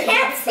 I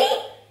can't see.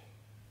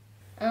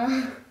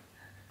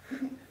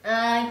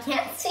 I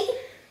can't see.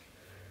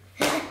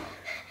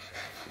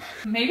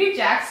 Maybe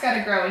Jack's got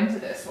to grow into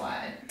this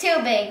one.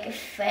 Too big.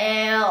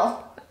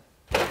 Fail.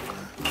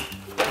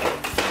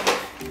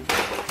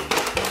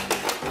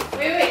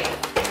 Wait.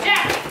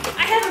 Jack,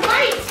 I have a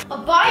bite. A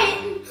bite?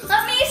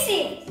 Let me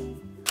see.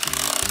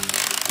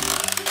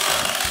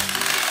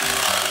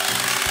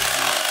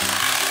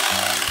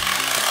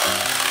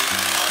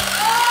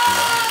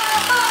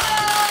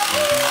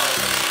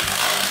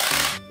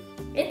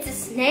 It's a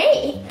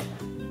snake.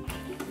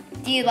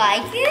 Do you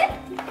like it?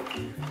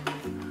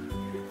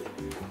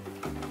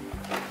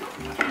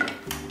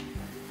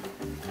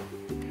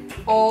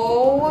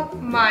 Oh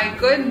my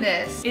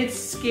goodness. It's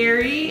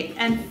scary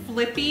and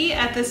flippy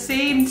at the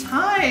same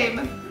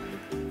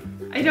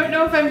time. I don't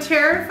know if I'm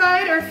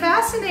terrified or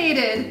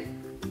fascinated.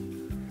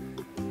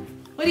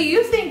 What do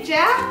you think,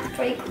 Jack?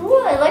 Pretty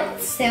cool. I like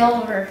the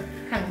silver.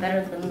 Kind of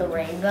better than the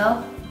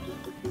rainbow.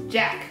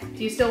 Jack,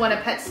 do you still want a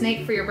pet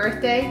snake for your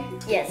birthday?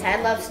 Yes,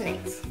 I love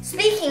snakes.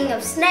 Speaking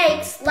of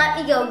snakes, let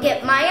me go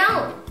get my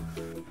own.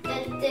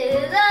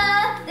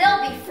 Da-da-da-da.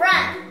 They'll be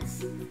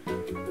friends.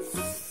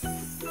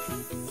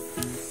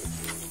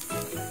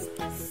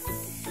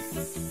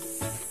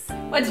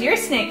 What's your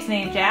snake's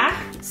name, Jack?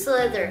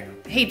 Slither.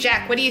 Hey,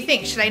 Jack, what do you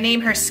think? Should I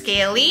name her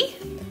Scaly?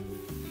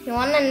 You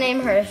want to name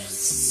her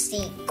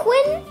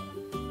Sequin?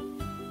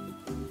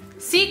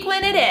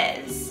 Sequin it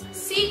is.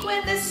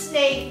 Sequin the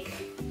snake.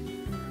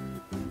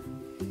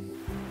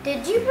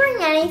 Did you bring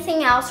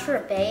anything else for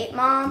bait,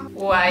 Mom?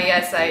 Why,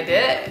 yes, I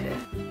did.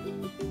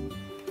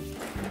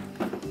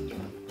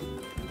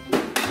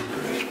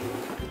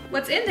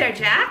 What's in there,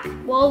 Jack?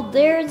 Well,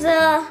 there's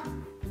a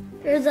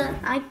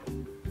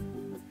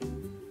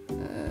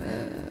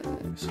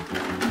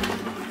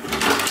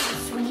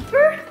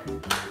sweeper?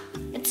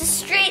 It's a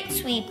street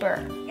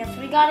sweeper. Guess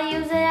we gotta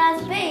use it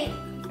as bait.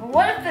 But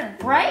what if it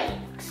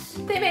breaks?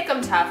 They make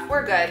them tough.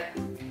 We're good.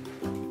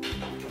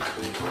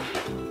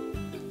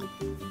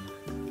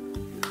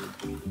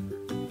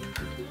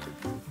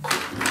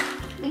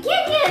 We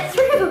can't get it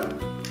through.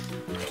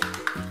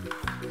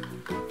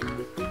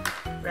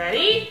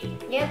 Ready?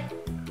 Yep.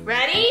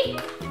 Ready?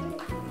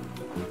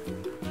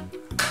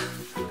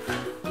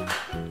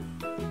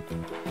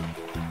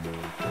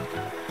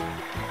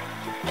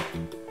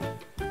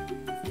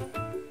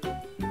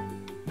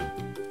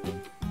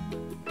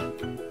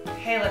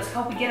 Okay, let's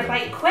hope we get a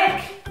bite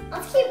quick.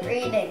 Let's keep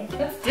reading.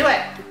 Let's do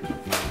it.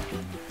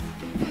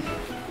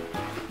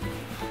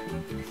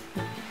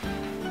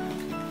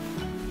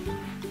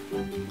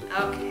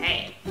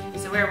 Okay,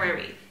 so where were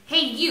we?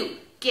 Hey, you,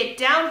 get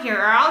down here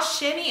or I'll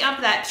shimmy up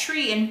that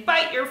tree and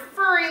bite your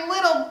furry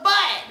little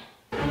butt.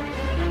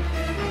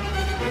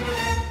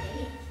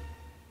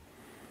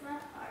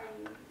 What are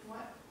you?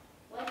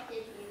 What did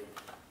you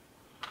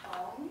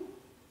call me?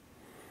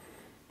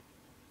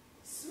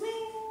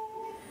 Swing.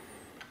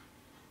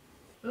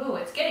 Ooh,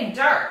 it's getting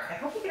dark. I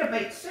hope we get a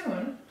bite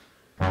soon.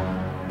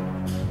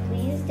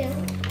 Please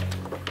don't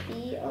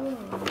be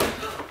alarmed.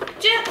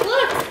 Jack,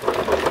 look!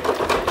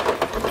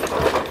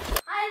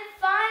 I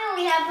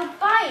finally have a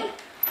bite.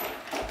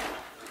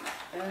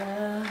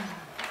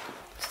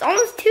 It's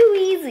almost too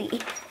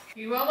easy.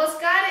 You almost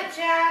got it,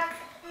 Jack.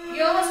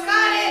 You almost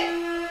got it.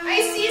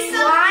 I see something.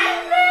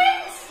 Blind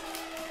bags?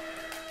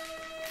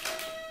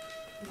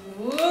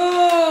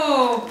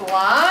 Ooh,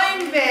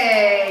 blind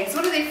bags.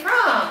 What are they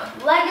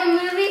from? Lego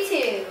Movie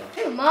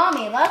 2. Ooh,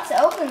 Mommy, let's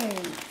open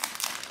these.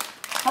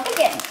 Hope I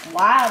get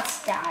Wild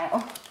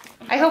Style.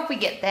 I hope we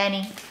get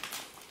Benny.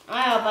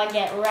 I hope I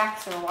get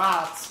Rex or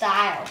Wild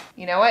Style.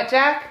 You know what,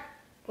 Jack?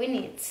 We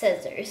need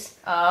scissors.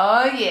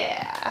 Oh,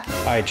 yeah.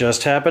 I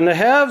just happen to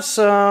have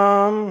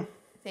some.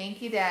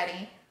 Thank you,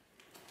 Daddy.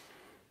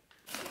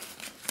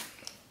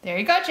 There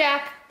you go,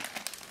 Jack.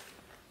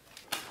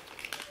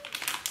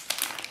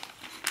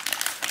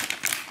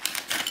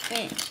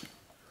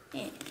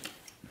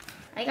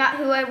 I got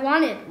who I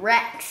wanted,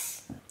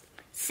 Rex.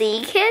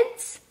 See,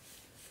 kids?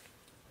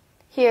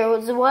 Here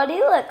was what he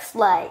looks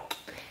like.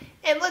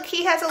 And look,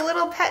 he has a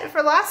little pet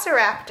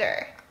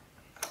velociraptor.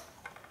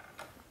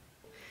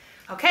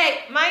 Okay,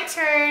 my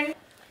turn.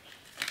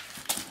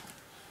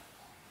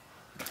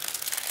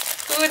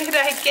 Who did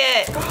I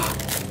get?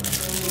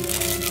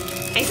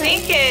 I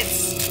think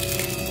it's...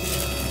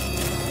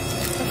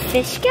 A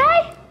fish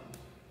guy?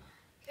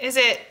 Is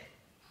it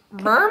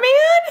Merman?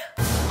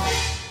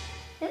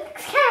 It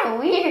looks kind of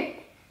weird.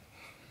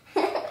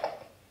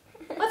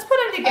 Let's put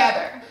them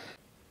together.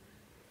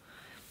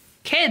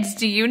 Kids,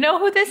 do you know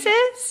who this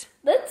is?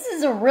 This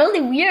is a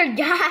really weird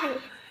guy.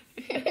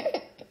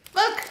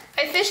 Look,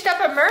 I fished up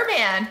a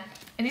merman,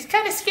 and he's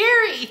kind of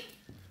scary.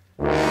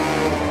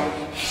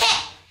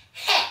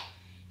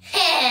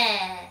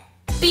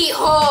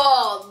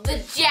 Behold, the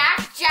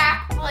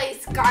JackJack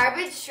Plays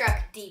garbage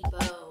truck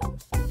depot.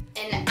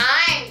 And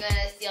I'm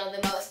gonna steal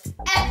the most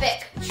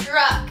epic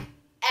truck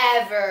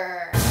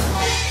ever.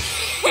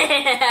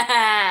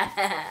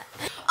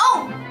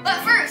 Oh,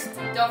 but first,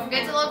 don't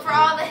forget to look for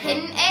all the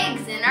hidden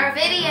eggs in our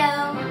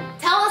video.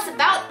 Tell us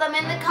about them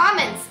in the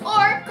comments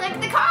or click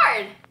the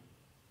card.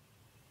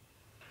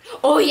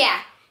 Oh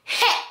yeah,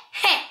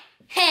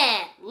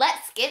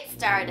 let's get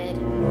started.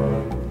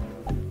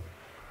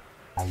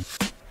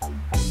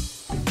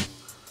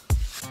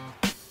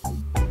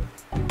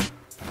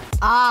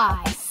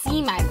 Ah, I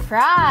see my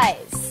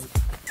prize.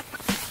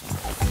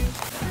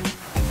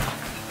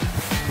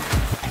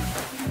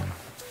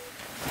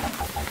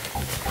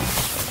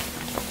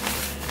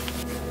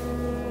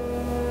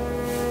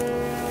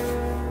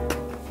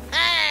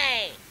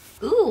 Hey!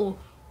 Ooh,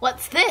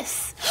 what's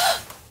this?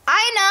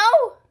 I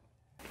know!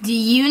 Do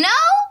you know?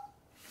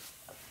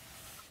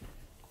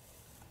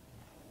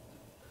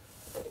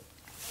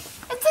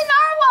 It's a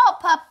narwhal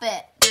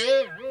puppet.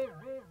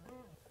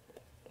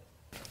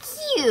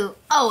 Cute.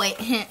 Oh, wait.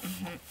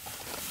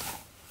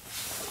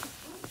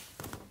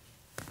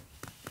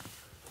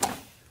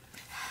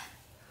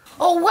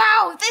 Oh,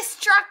 wow. This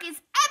truck is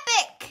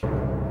epic.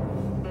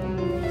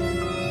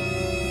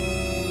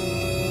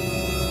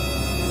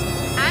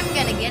 I'm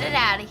gonna get it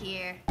out of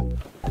here.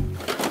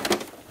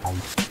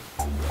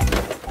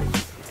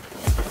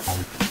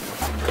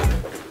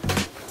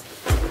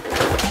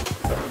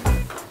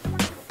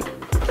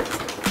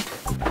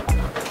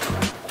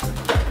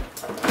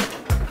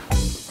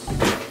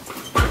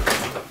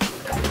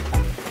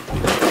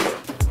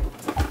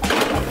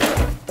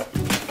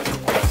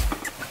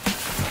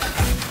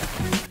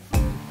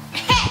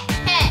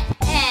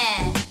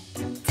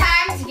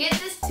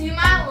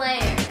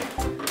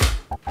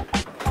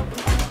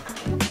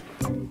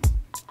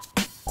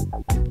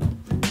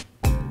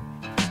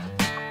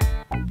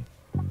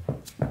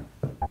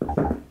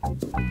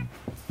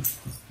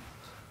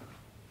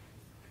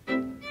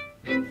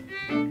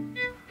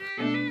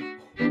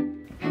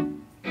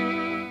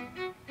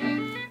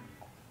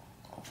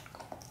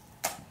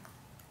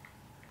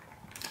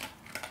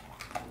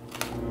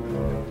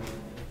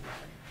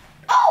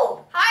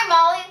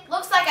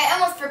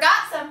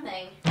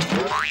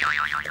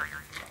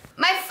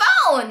 My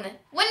phone!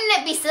 Wouldn't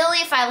it be silly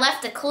if I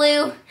left a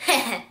clue?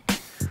 I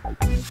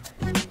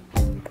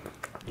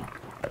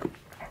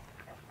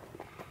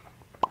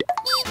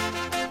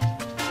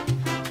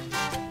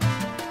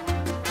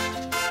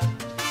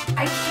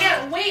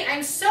can't wait,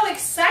 I'm so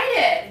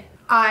excited.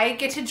 I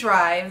get to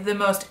drive the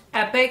most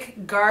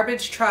epic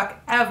garbage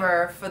truck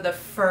ever for the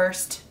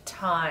first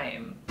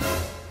time.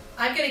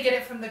 I'm gonna get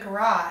it from the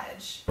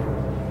garage.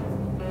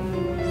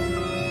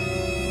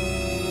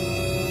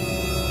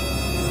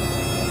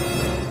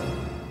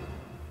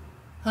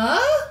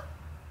 Huh?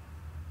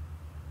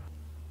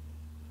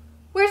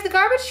 Where's the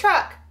garbage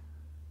truck?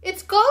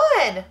 It's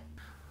gone.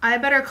 I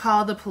better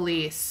call the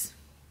police.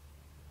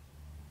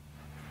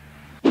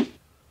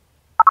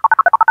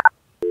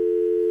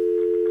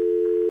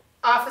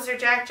 Officer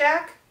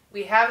JackJack,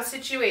 we have a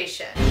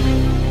situation.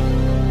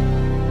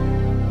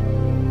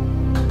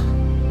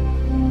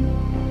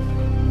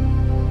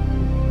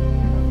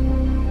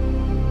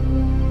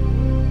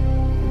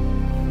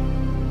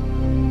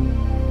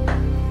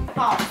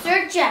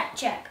 Officer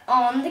JackJack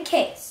on the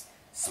case.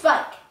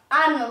 Spike,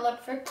 I'm gonna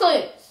look for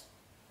clues.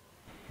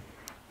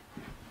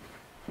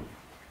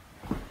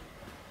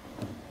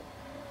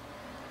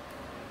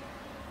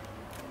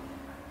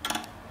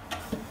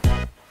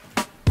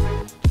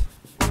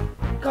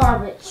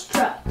 Garbage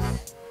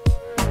trucks.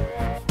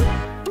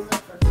 Look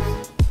for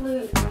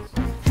clues.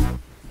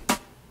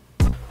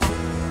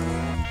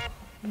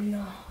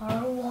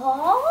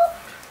 Narwhal?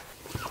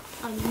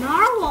 A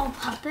narwhal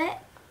puppet?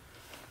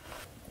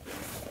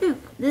 Ooh,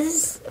 this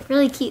is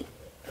really cute.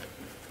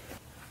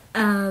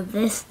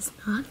 This is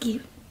not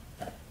cute.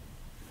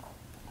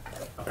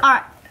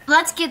 Alright,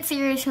 let's get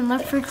serious and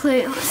look for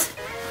clues.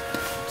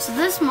 So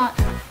this one,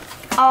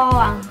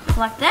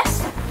 like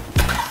this.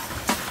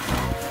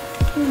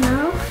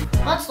 No.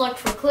 Let's look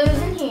for clues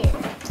in here.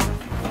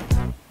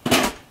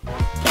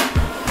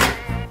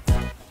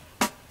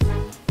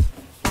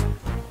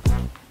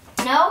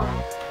 No?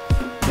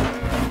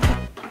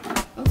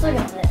 Let's look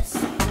at this.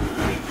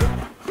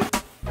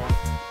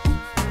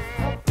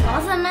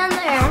 Nothing in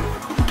there.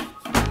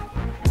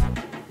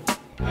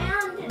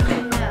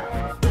 And no.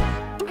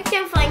 I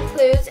can't find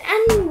clues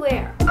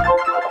anywhere.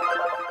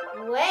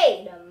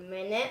 Wait a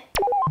minute.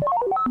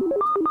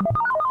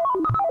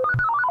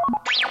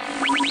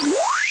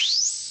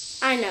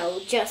 I know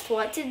just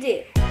what to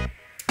do.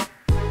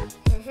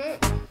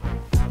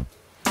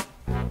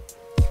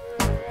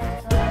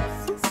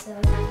 So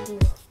cool.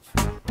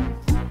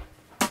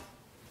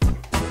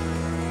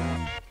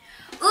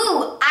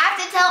 Ooh, I have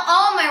to tell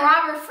all my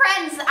robber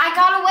friends I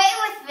got away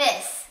with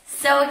this.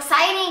 So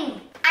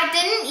exciting. I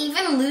didn't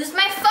even lose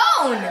my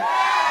phone.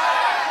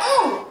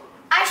 Ooh,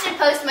 I should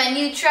post my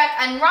new truck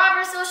on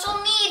robber social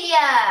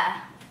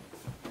media.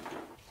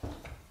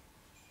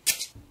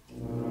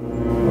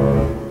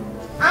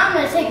 I'm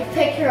gonna take a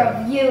picture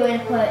of you and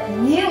put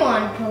you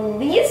on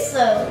police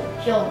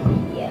social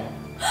media.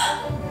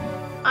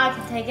 I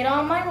can take it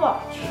on my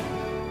watch.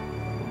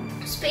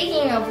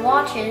 Speaking of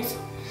watches,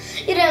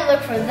 you didn't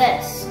look for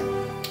this.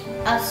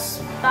 A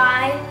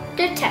spy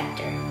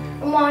detector.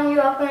 Come on, you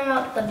open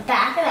up the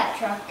back of that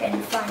truck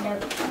and find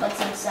out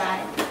what's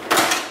inside.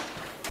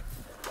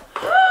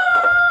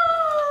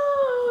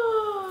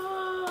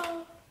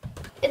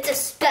 It's a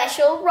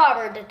special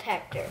robber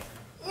detector.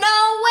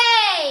 No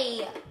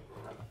way!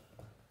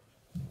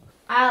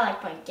 I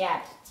like my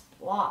gadgets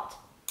a lot.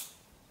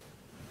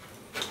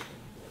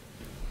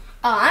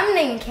 Oh, I'm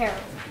taking care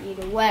of you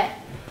either way.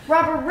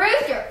 Robert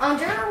Ruth, you're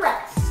under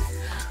arrest.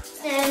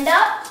 Stand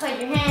up, put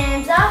your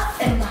hands up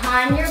and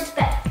behind your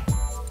back.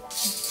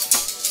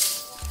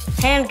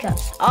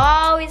 Handcuffs,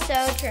 always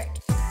so tricky.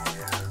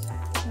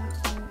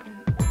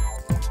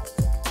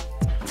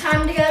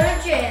 Time to go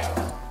to jail.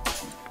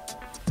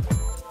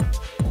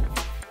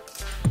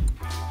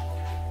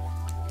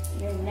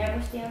 You're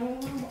never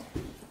stealing one more.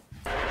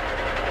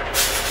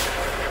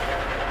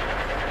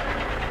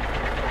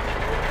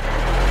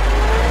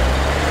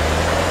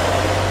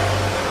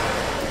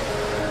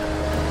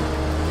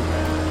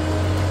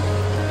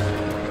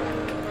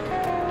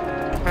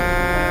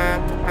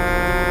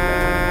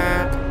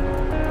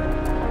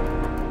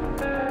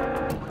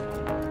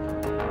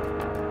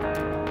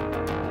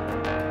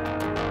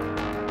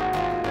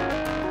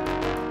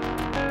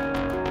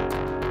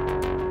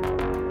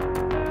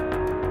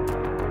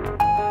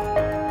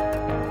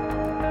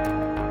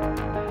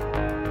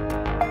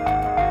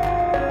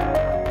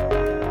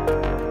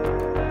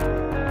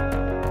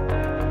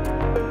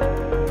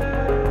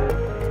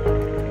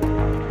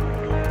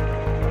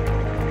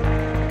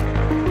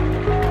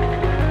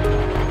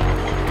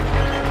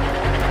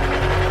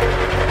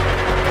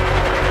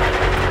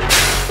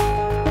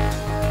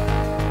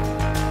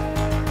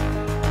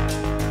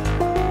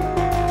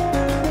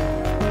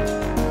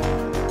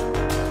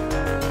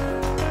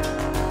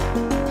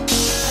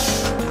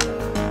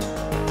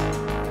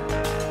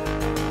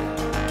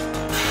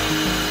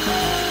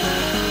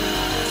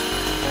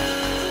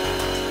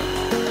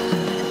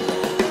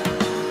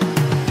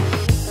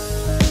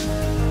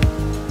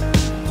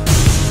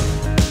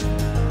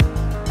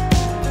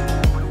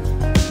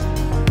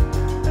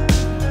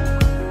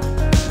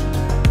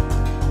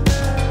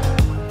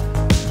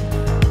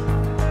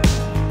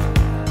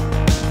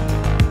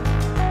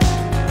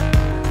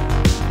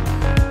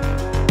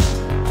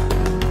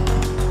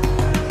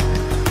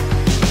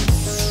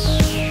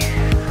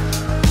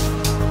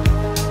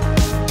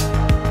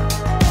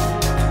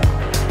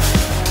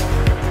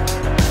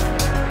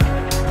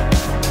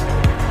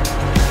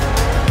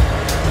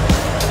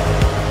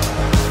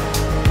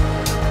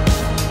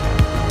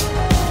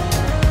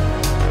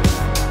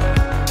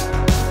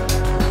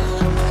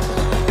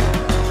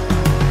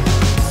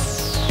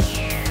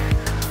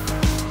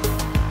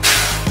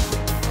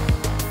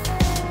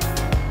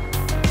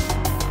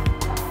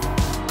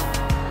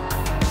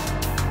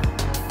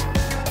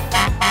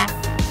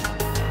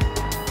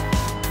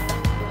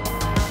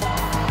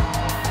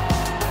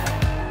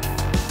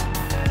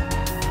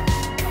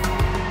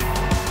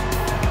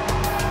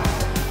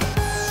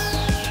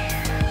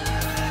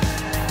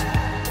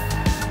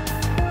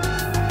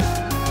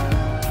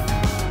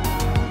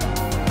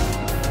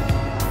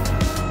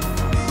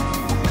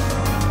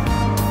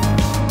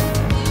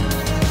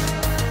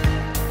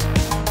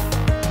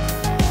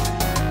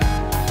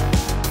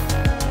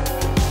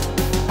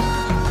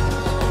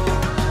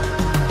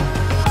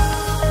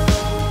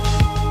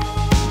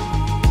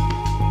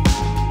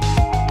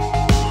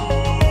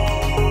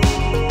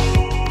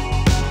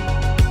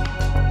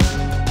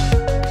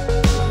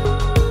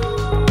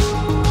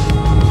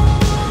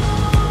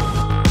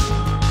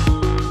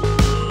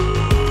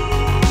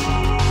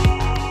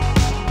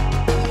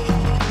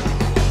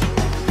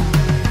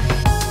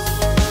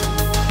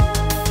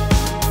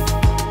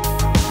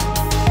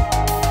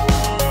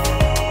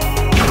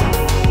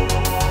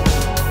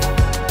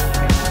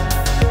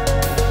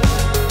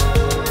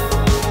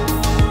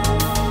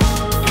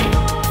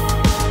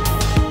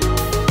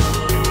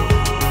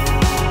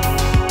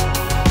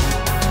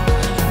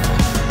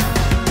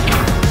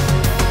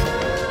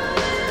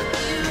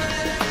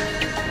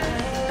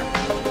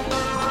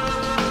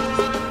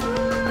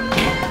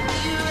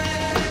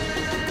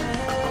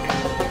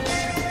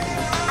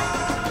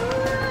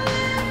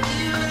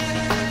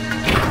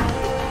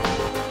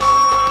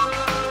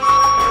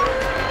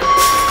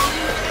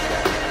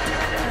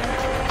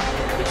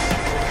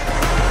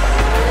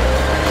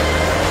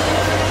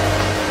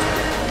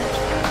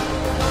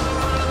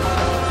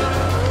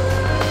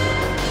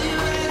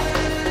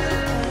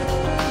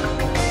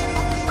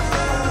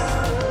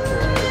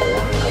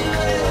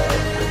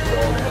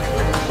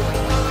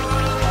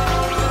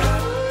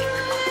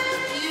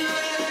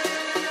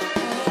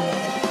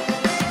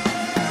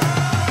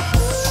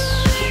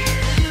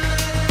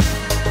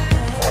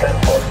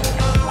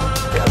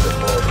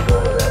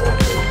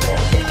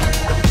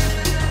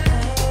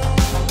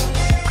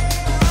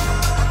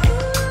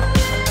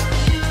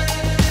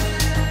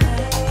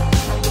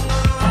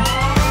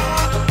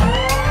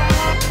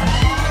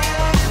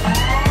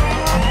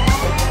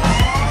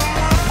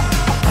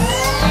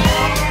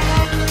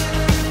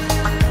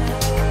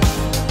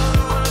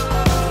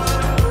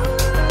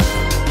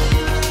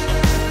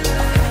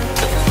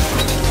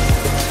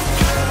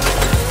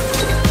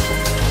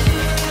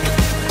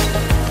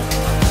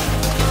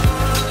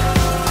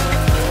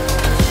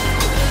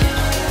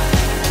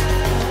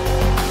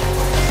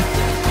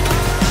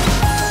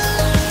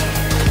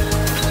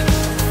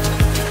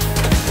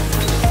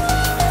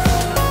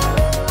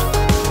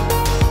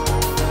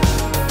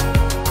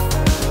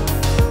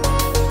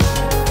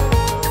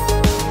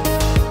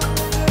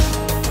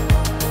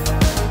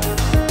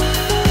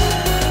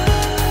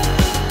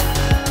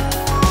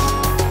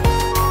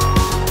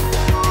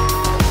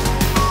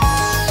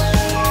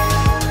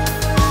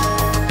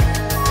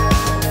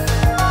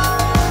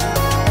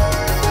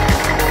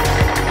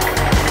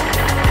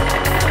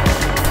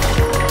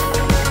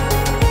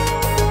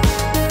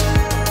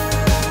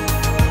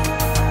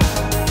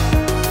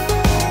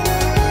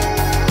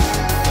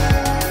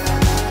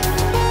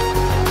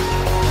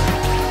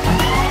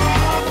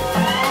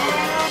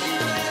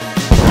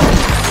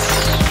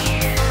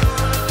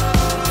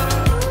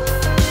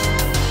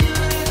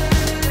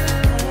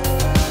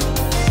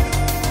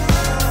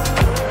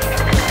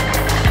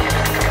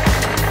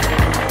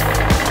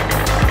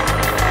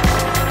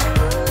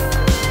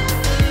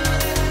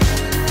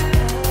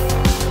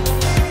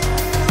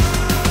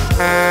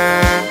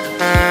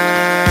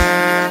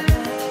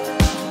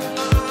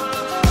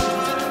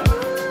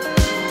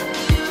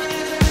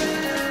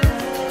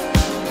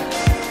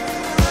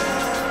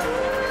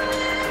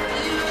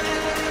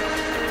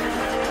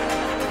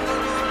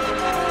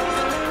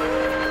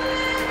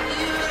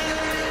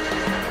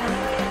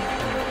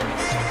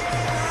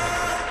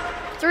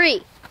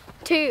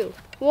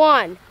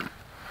 1.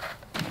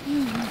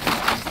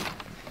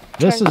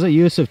 This is a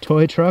use of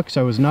toy trucks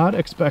I was not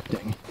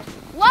expecting.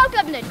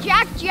 Welcome to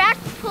JackJack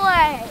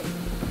Plays.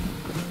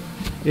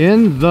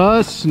 In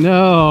the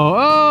snow.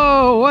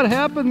 Oh, what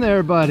happened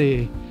there,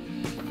 buddy?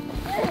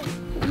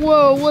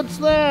 Whoa, what's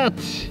that?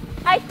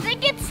 I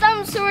think it's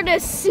some sort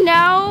of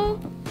snow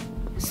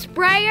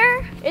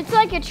sprayer. It's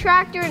like a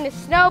tractor and a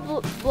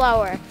snow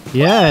blower.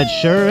 Yeah, it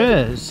sure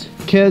is.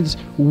 Kids,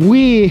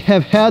 we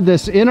have had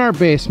this in our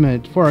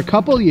basement for a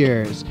couple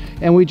years,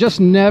 and we just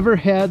never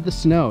had the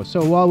snow.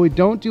 So while we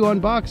don't do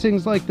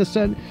unboxings like this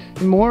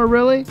anymore,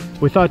 really,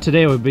 we thought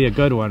today would be a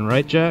good one,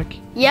 right, Jack?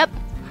 Yep.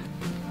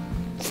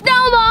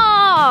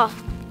 Snowball!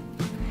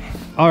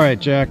 All right,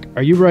 Jack,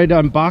 are you ready to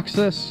unbox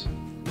this?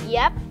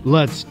 Yep.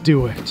 Let's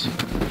do it.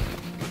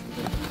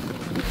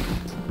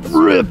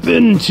 Rip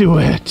into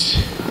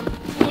it.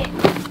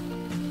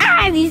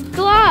 Ah, these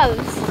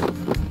gloves.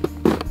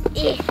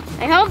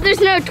 I hope there's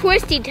no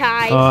twisty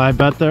ties. Oh, I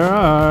bet there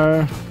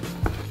are.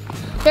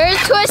 There's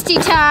twisty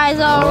ties,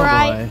 all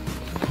right.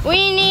 Boy.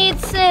 We need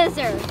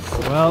scissors.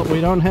 Well, we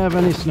don't have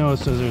any snow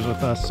scissors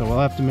with us, so we'll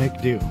have to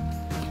make do.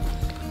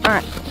 All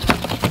right.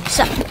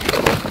 So,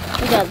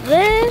 we got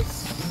this.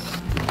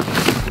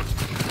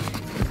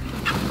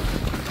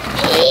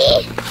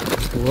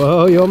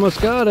 Whoa, you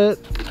almost got it.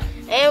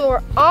 And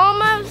we're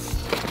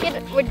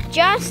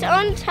just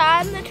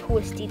untying the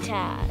twisty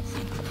ties.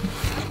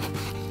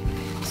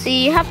 So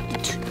you have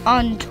to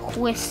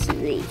untwist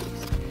these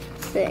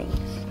things.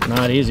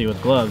 Not easy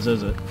with gloves,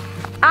 is it?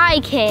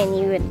 I can't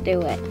even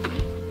do it.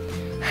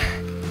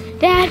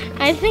 Dad,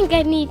 I think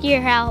I need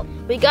your help.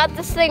 We got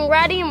this thing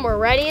ready and we're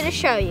ready to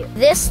show you.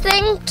 This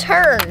thing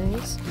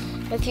turns.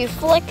 If you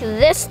flick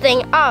this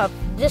thing up,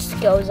 this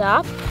goes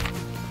up.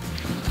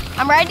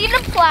 I'm ready to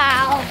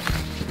plow.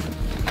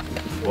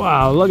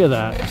 Wow, look at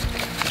that.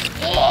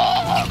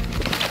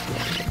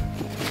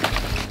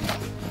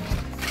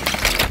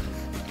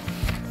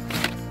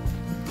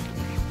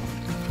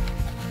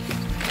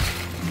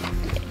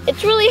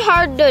 It's really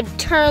hard to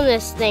turn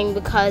this thing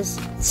because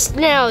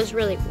snow is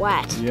really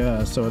wet.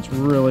 Yeah, so it's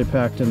really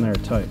packed in there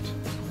tight.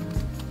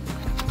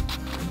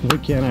 We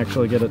can't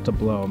actually get it to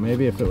blow.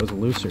 Maybe if it was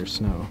looser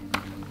snow.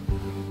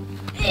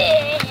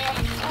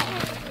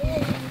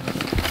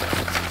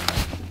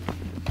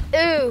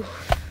 Ooh.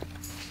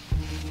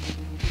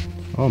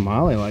 Oh,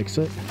 Molly likes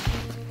it.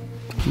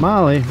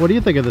 Molly, what do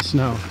you think of the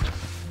snow?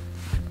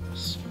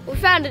 We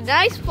found a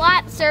nice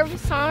flat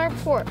surface on our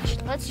porch.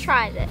 Let's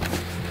try this.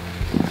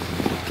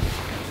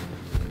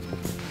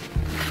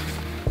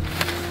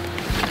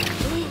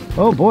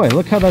 Oh boy,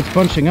 look how that's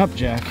bunching up,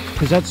 Jack.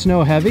 Is that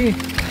snow heavy?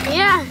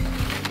 Yeah.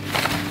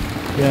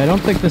 Yeah, I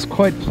don't think this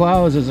quite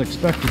plows as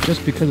expected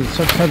just because it's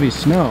such heavy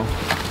snow.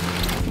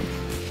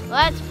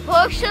 Let's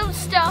push some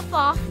stuff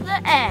off the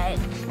edge.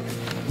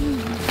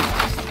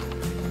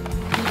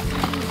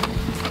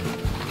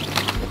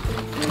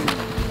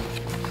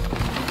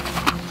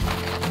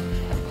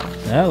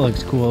 That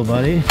looks cool,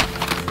 buddy.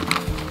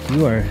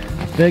 You are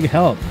a big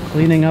help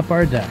cleaning up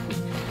our deck.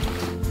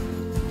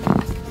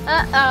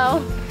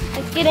 Uh-oh.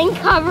 It's getting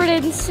covered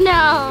in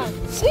snow.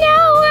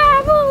 Snow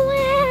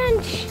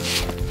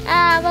avalanche!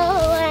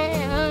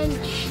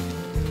 Avalanche!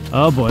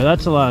 Oh boy,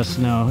 that's a lot of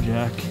snow,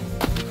 Jack.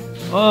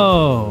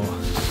 Oh,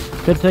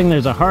 good thing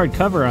there's a hard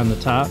cover on the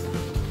top.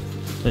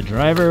 The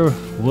driver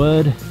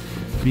would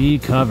be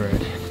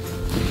covered.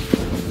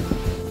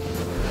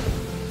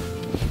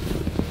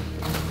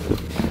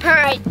 All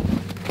right.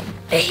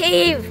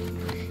 Heave!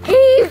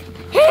 Heave!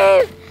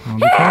 Heave! Well,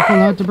 be careful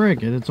not to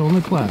break it. It's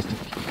only plastic.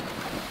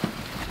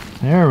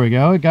 There we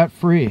go. It got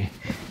free.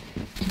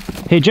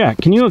 Hey, Jack,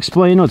 can you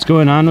explain what's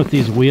going on with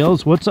these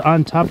wheels? What's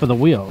on top of the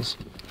wheels?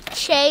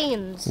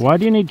 Chains. Why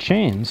do you need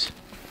chains?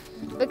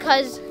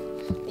 Because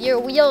your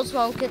wheels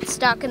won't get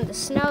stuck in the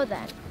snow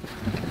then.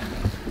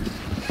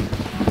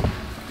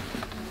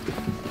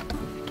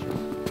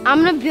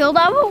 I'm gonna build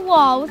up a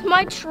wall with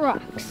my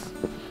trucks.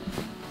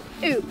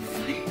 Oof.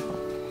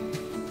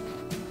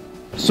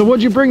 So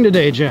what'd you bring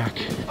today, Jack?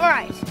 All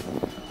right,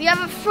 we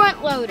have a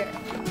front loader,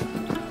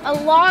 a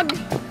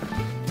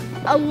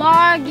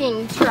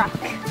logging truck,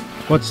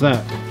 What's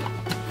that?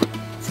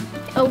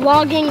 a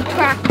logging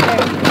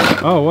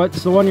tractor, Oh,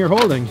 what's the one you're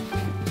holding?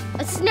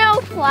 a snow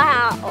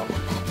plow.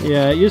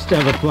 Yeah, it used to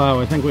have a plow.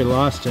 I think we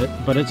lost it,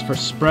 but it's for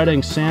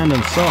spreading sand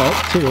and salt,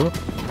 too.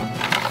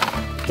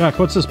 Jack,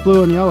 what's this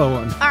blue and yellow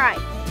one? All right,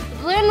 the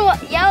blue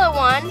and yellow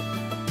one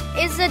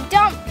is a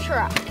dump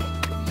truck.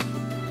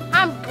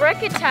 I'm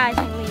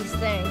briquetizing these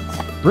things.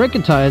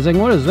 Briquetizing?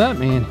 What does that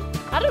mean?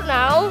 I don't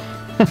know.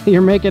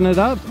 You're making it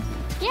up?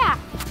 Yeah.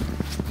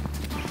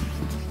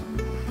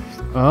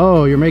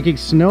 Oh, you're making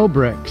snow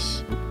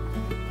bricks.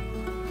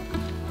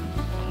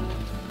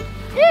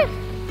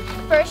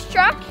 First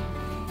truck,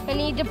 I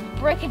need to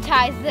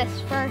briquetize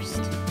this first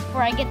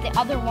before I get the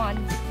other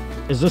ones.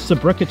 Is this the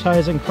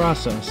briquetizing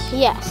process?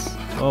 Yes.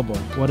 Oh boy,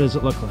 what does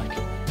it look like?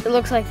 It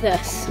looks like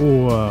this.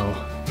 Whoa.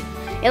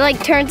 It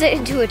like turns it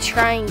into a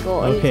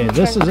triangle. Okay,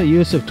 this is a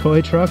use of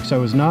toy trucks I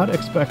was not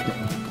expecting.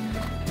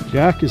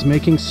 Jack is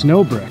making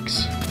snow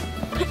bricks.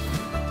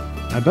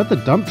 I bet the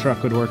dump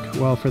truck would work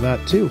well for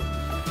that too.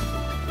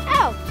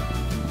 Oh!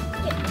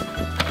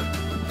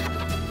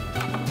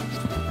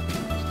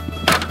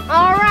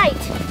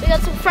 Alright, we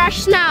got some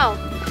fresh snow.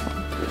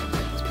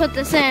 Let's put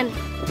this in.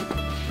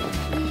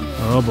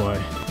 Oh boy.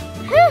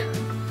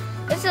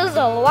 Whew. This is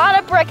a lot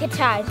of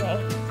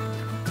bricketizing.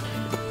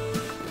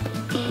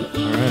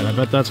 Alright, I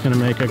bet that's going to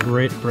make a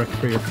great brick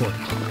for your fort.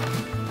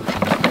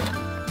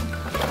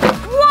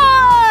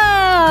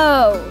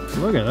 Whoa!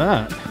 Look at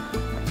that.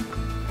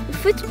 It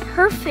fits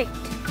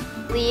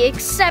perfectly,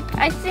 except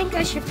I think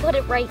I should put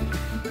it right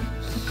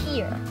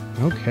here.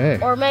 Okay.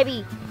 Or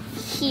maybe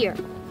here.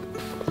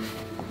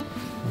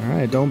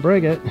 Alright, don't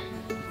break it.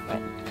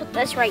 Right, put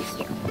this right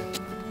here.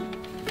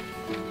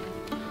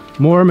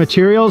 More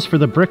materials for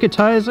the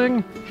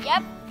bricketizing?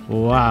 Yep.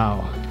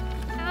 Wow.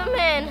 Put them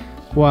in.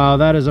 Wow,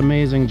 that is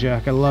amazing,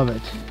 Jack. I love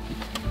it.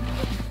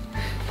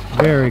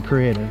 Very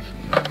creative.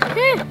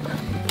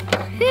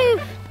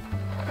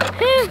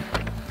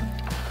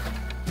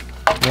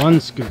 One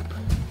scoop.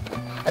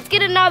 Let's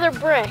get another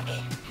brick.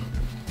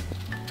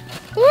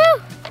 Woo!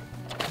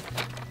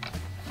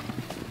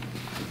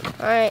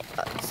 Alright,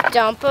 let's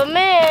dump them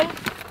in.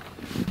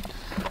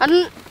 I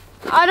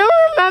don't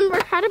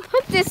remember how to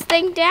put this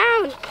thing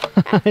down.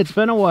 It's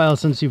been a while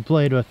since you've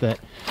played with it.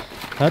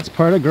 That's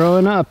part of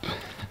growing up.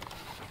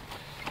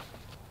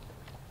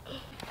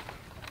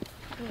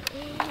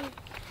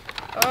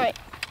 Alright,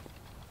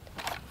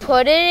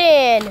 put it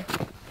in.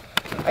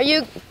 Are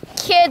you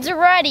kids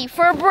ready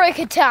for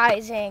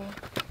bricketizing?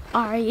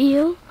 Are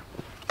you?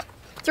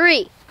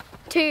 3,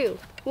 2,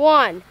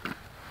 1.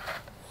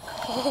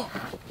 Oh,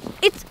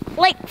 it's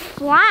like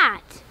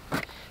flat.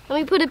 Let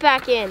me put it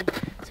back in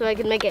so I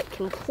can make it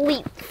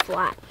complete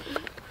flat.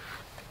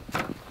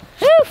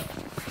 Whew.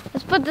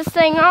 Let's put this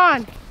thing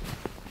on.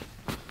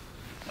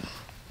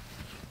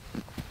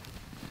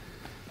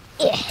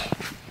 Yeah.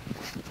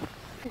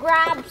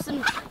 Grab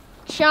some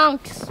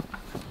chunks.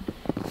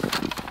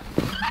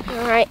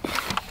 All right,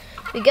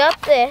 we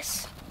got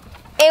this,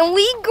 and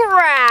we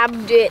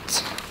grabbed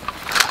it.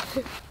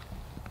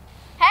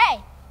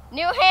 Hey,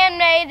 new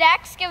handmade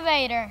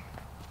excavator.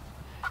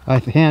 A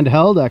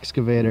handheld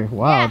excavator.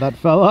 Wow, Yeah. that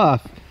fell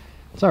off.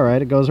 It's all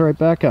right, it goes right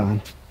back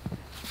on.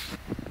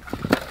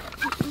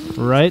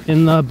 Right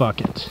in the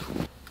bucket.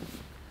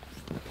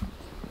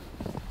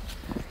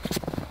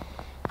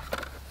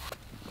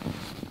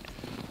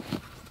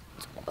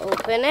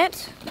 Open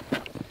it.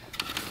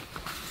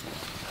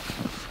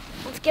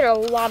 Let's get a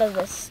lot of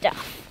this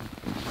stuff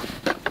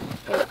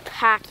and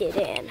pack it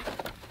in.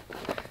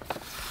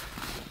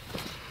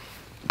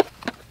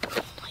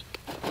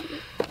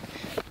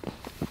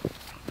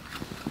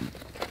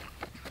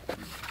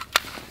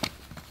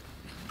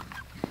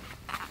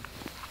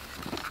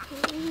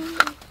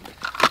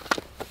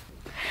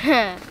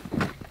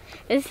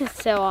 This is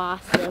so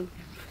awesome.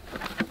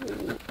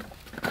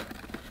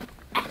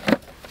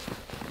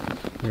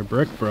 Your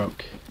brick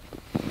broke.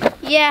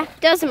 Yeah,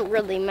 doesn't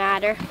really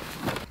matter.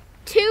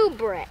 2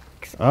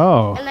 bricks.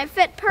 Oh, And they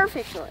fit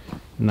perfectly.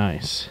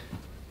 nice.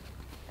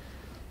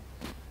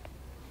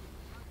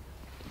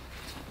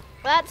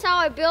 That's how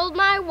I build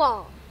my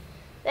wall.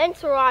 Thanks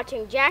for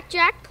watching Jack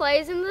Jack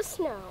Plays in the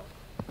Snow.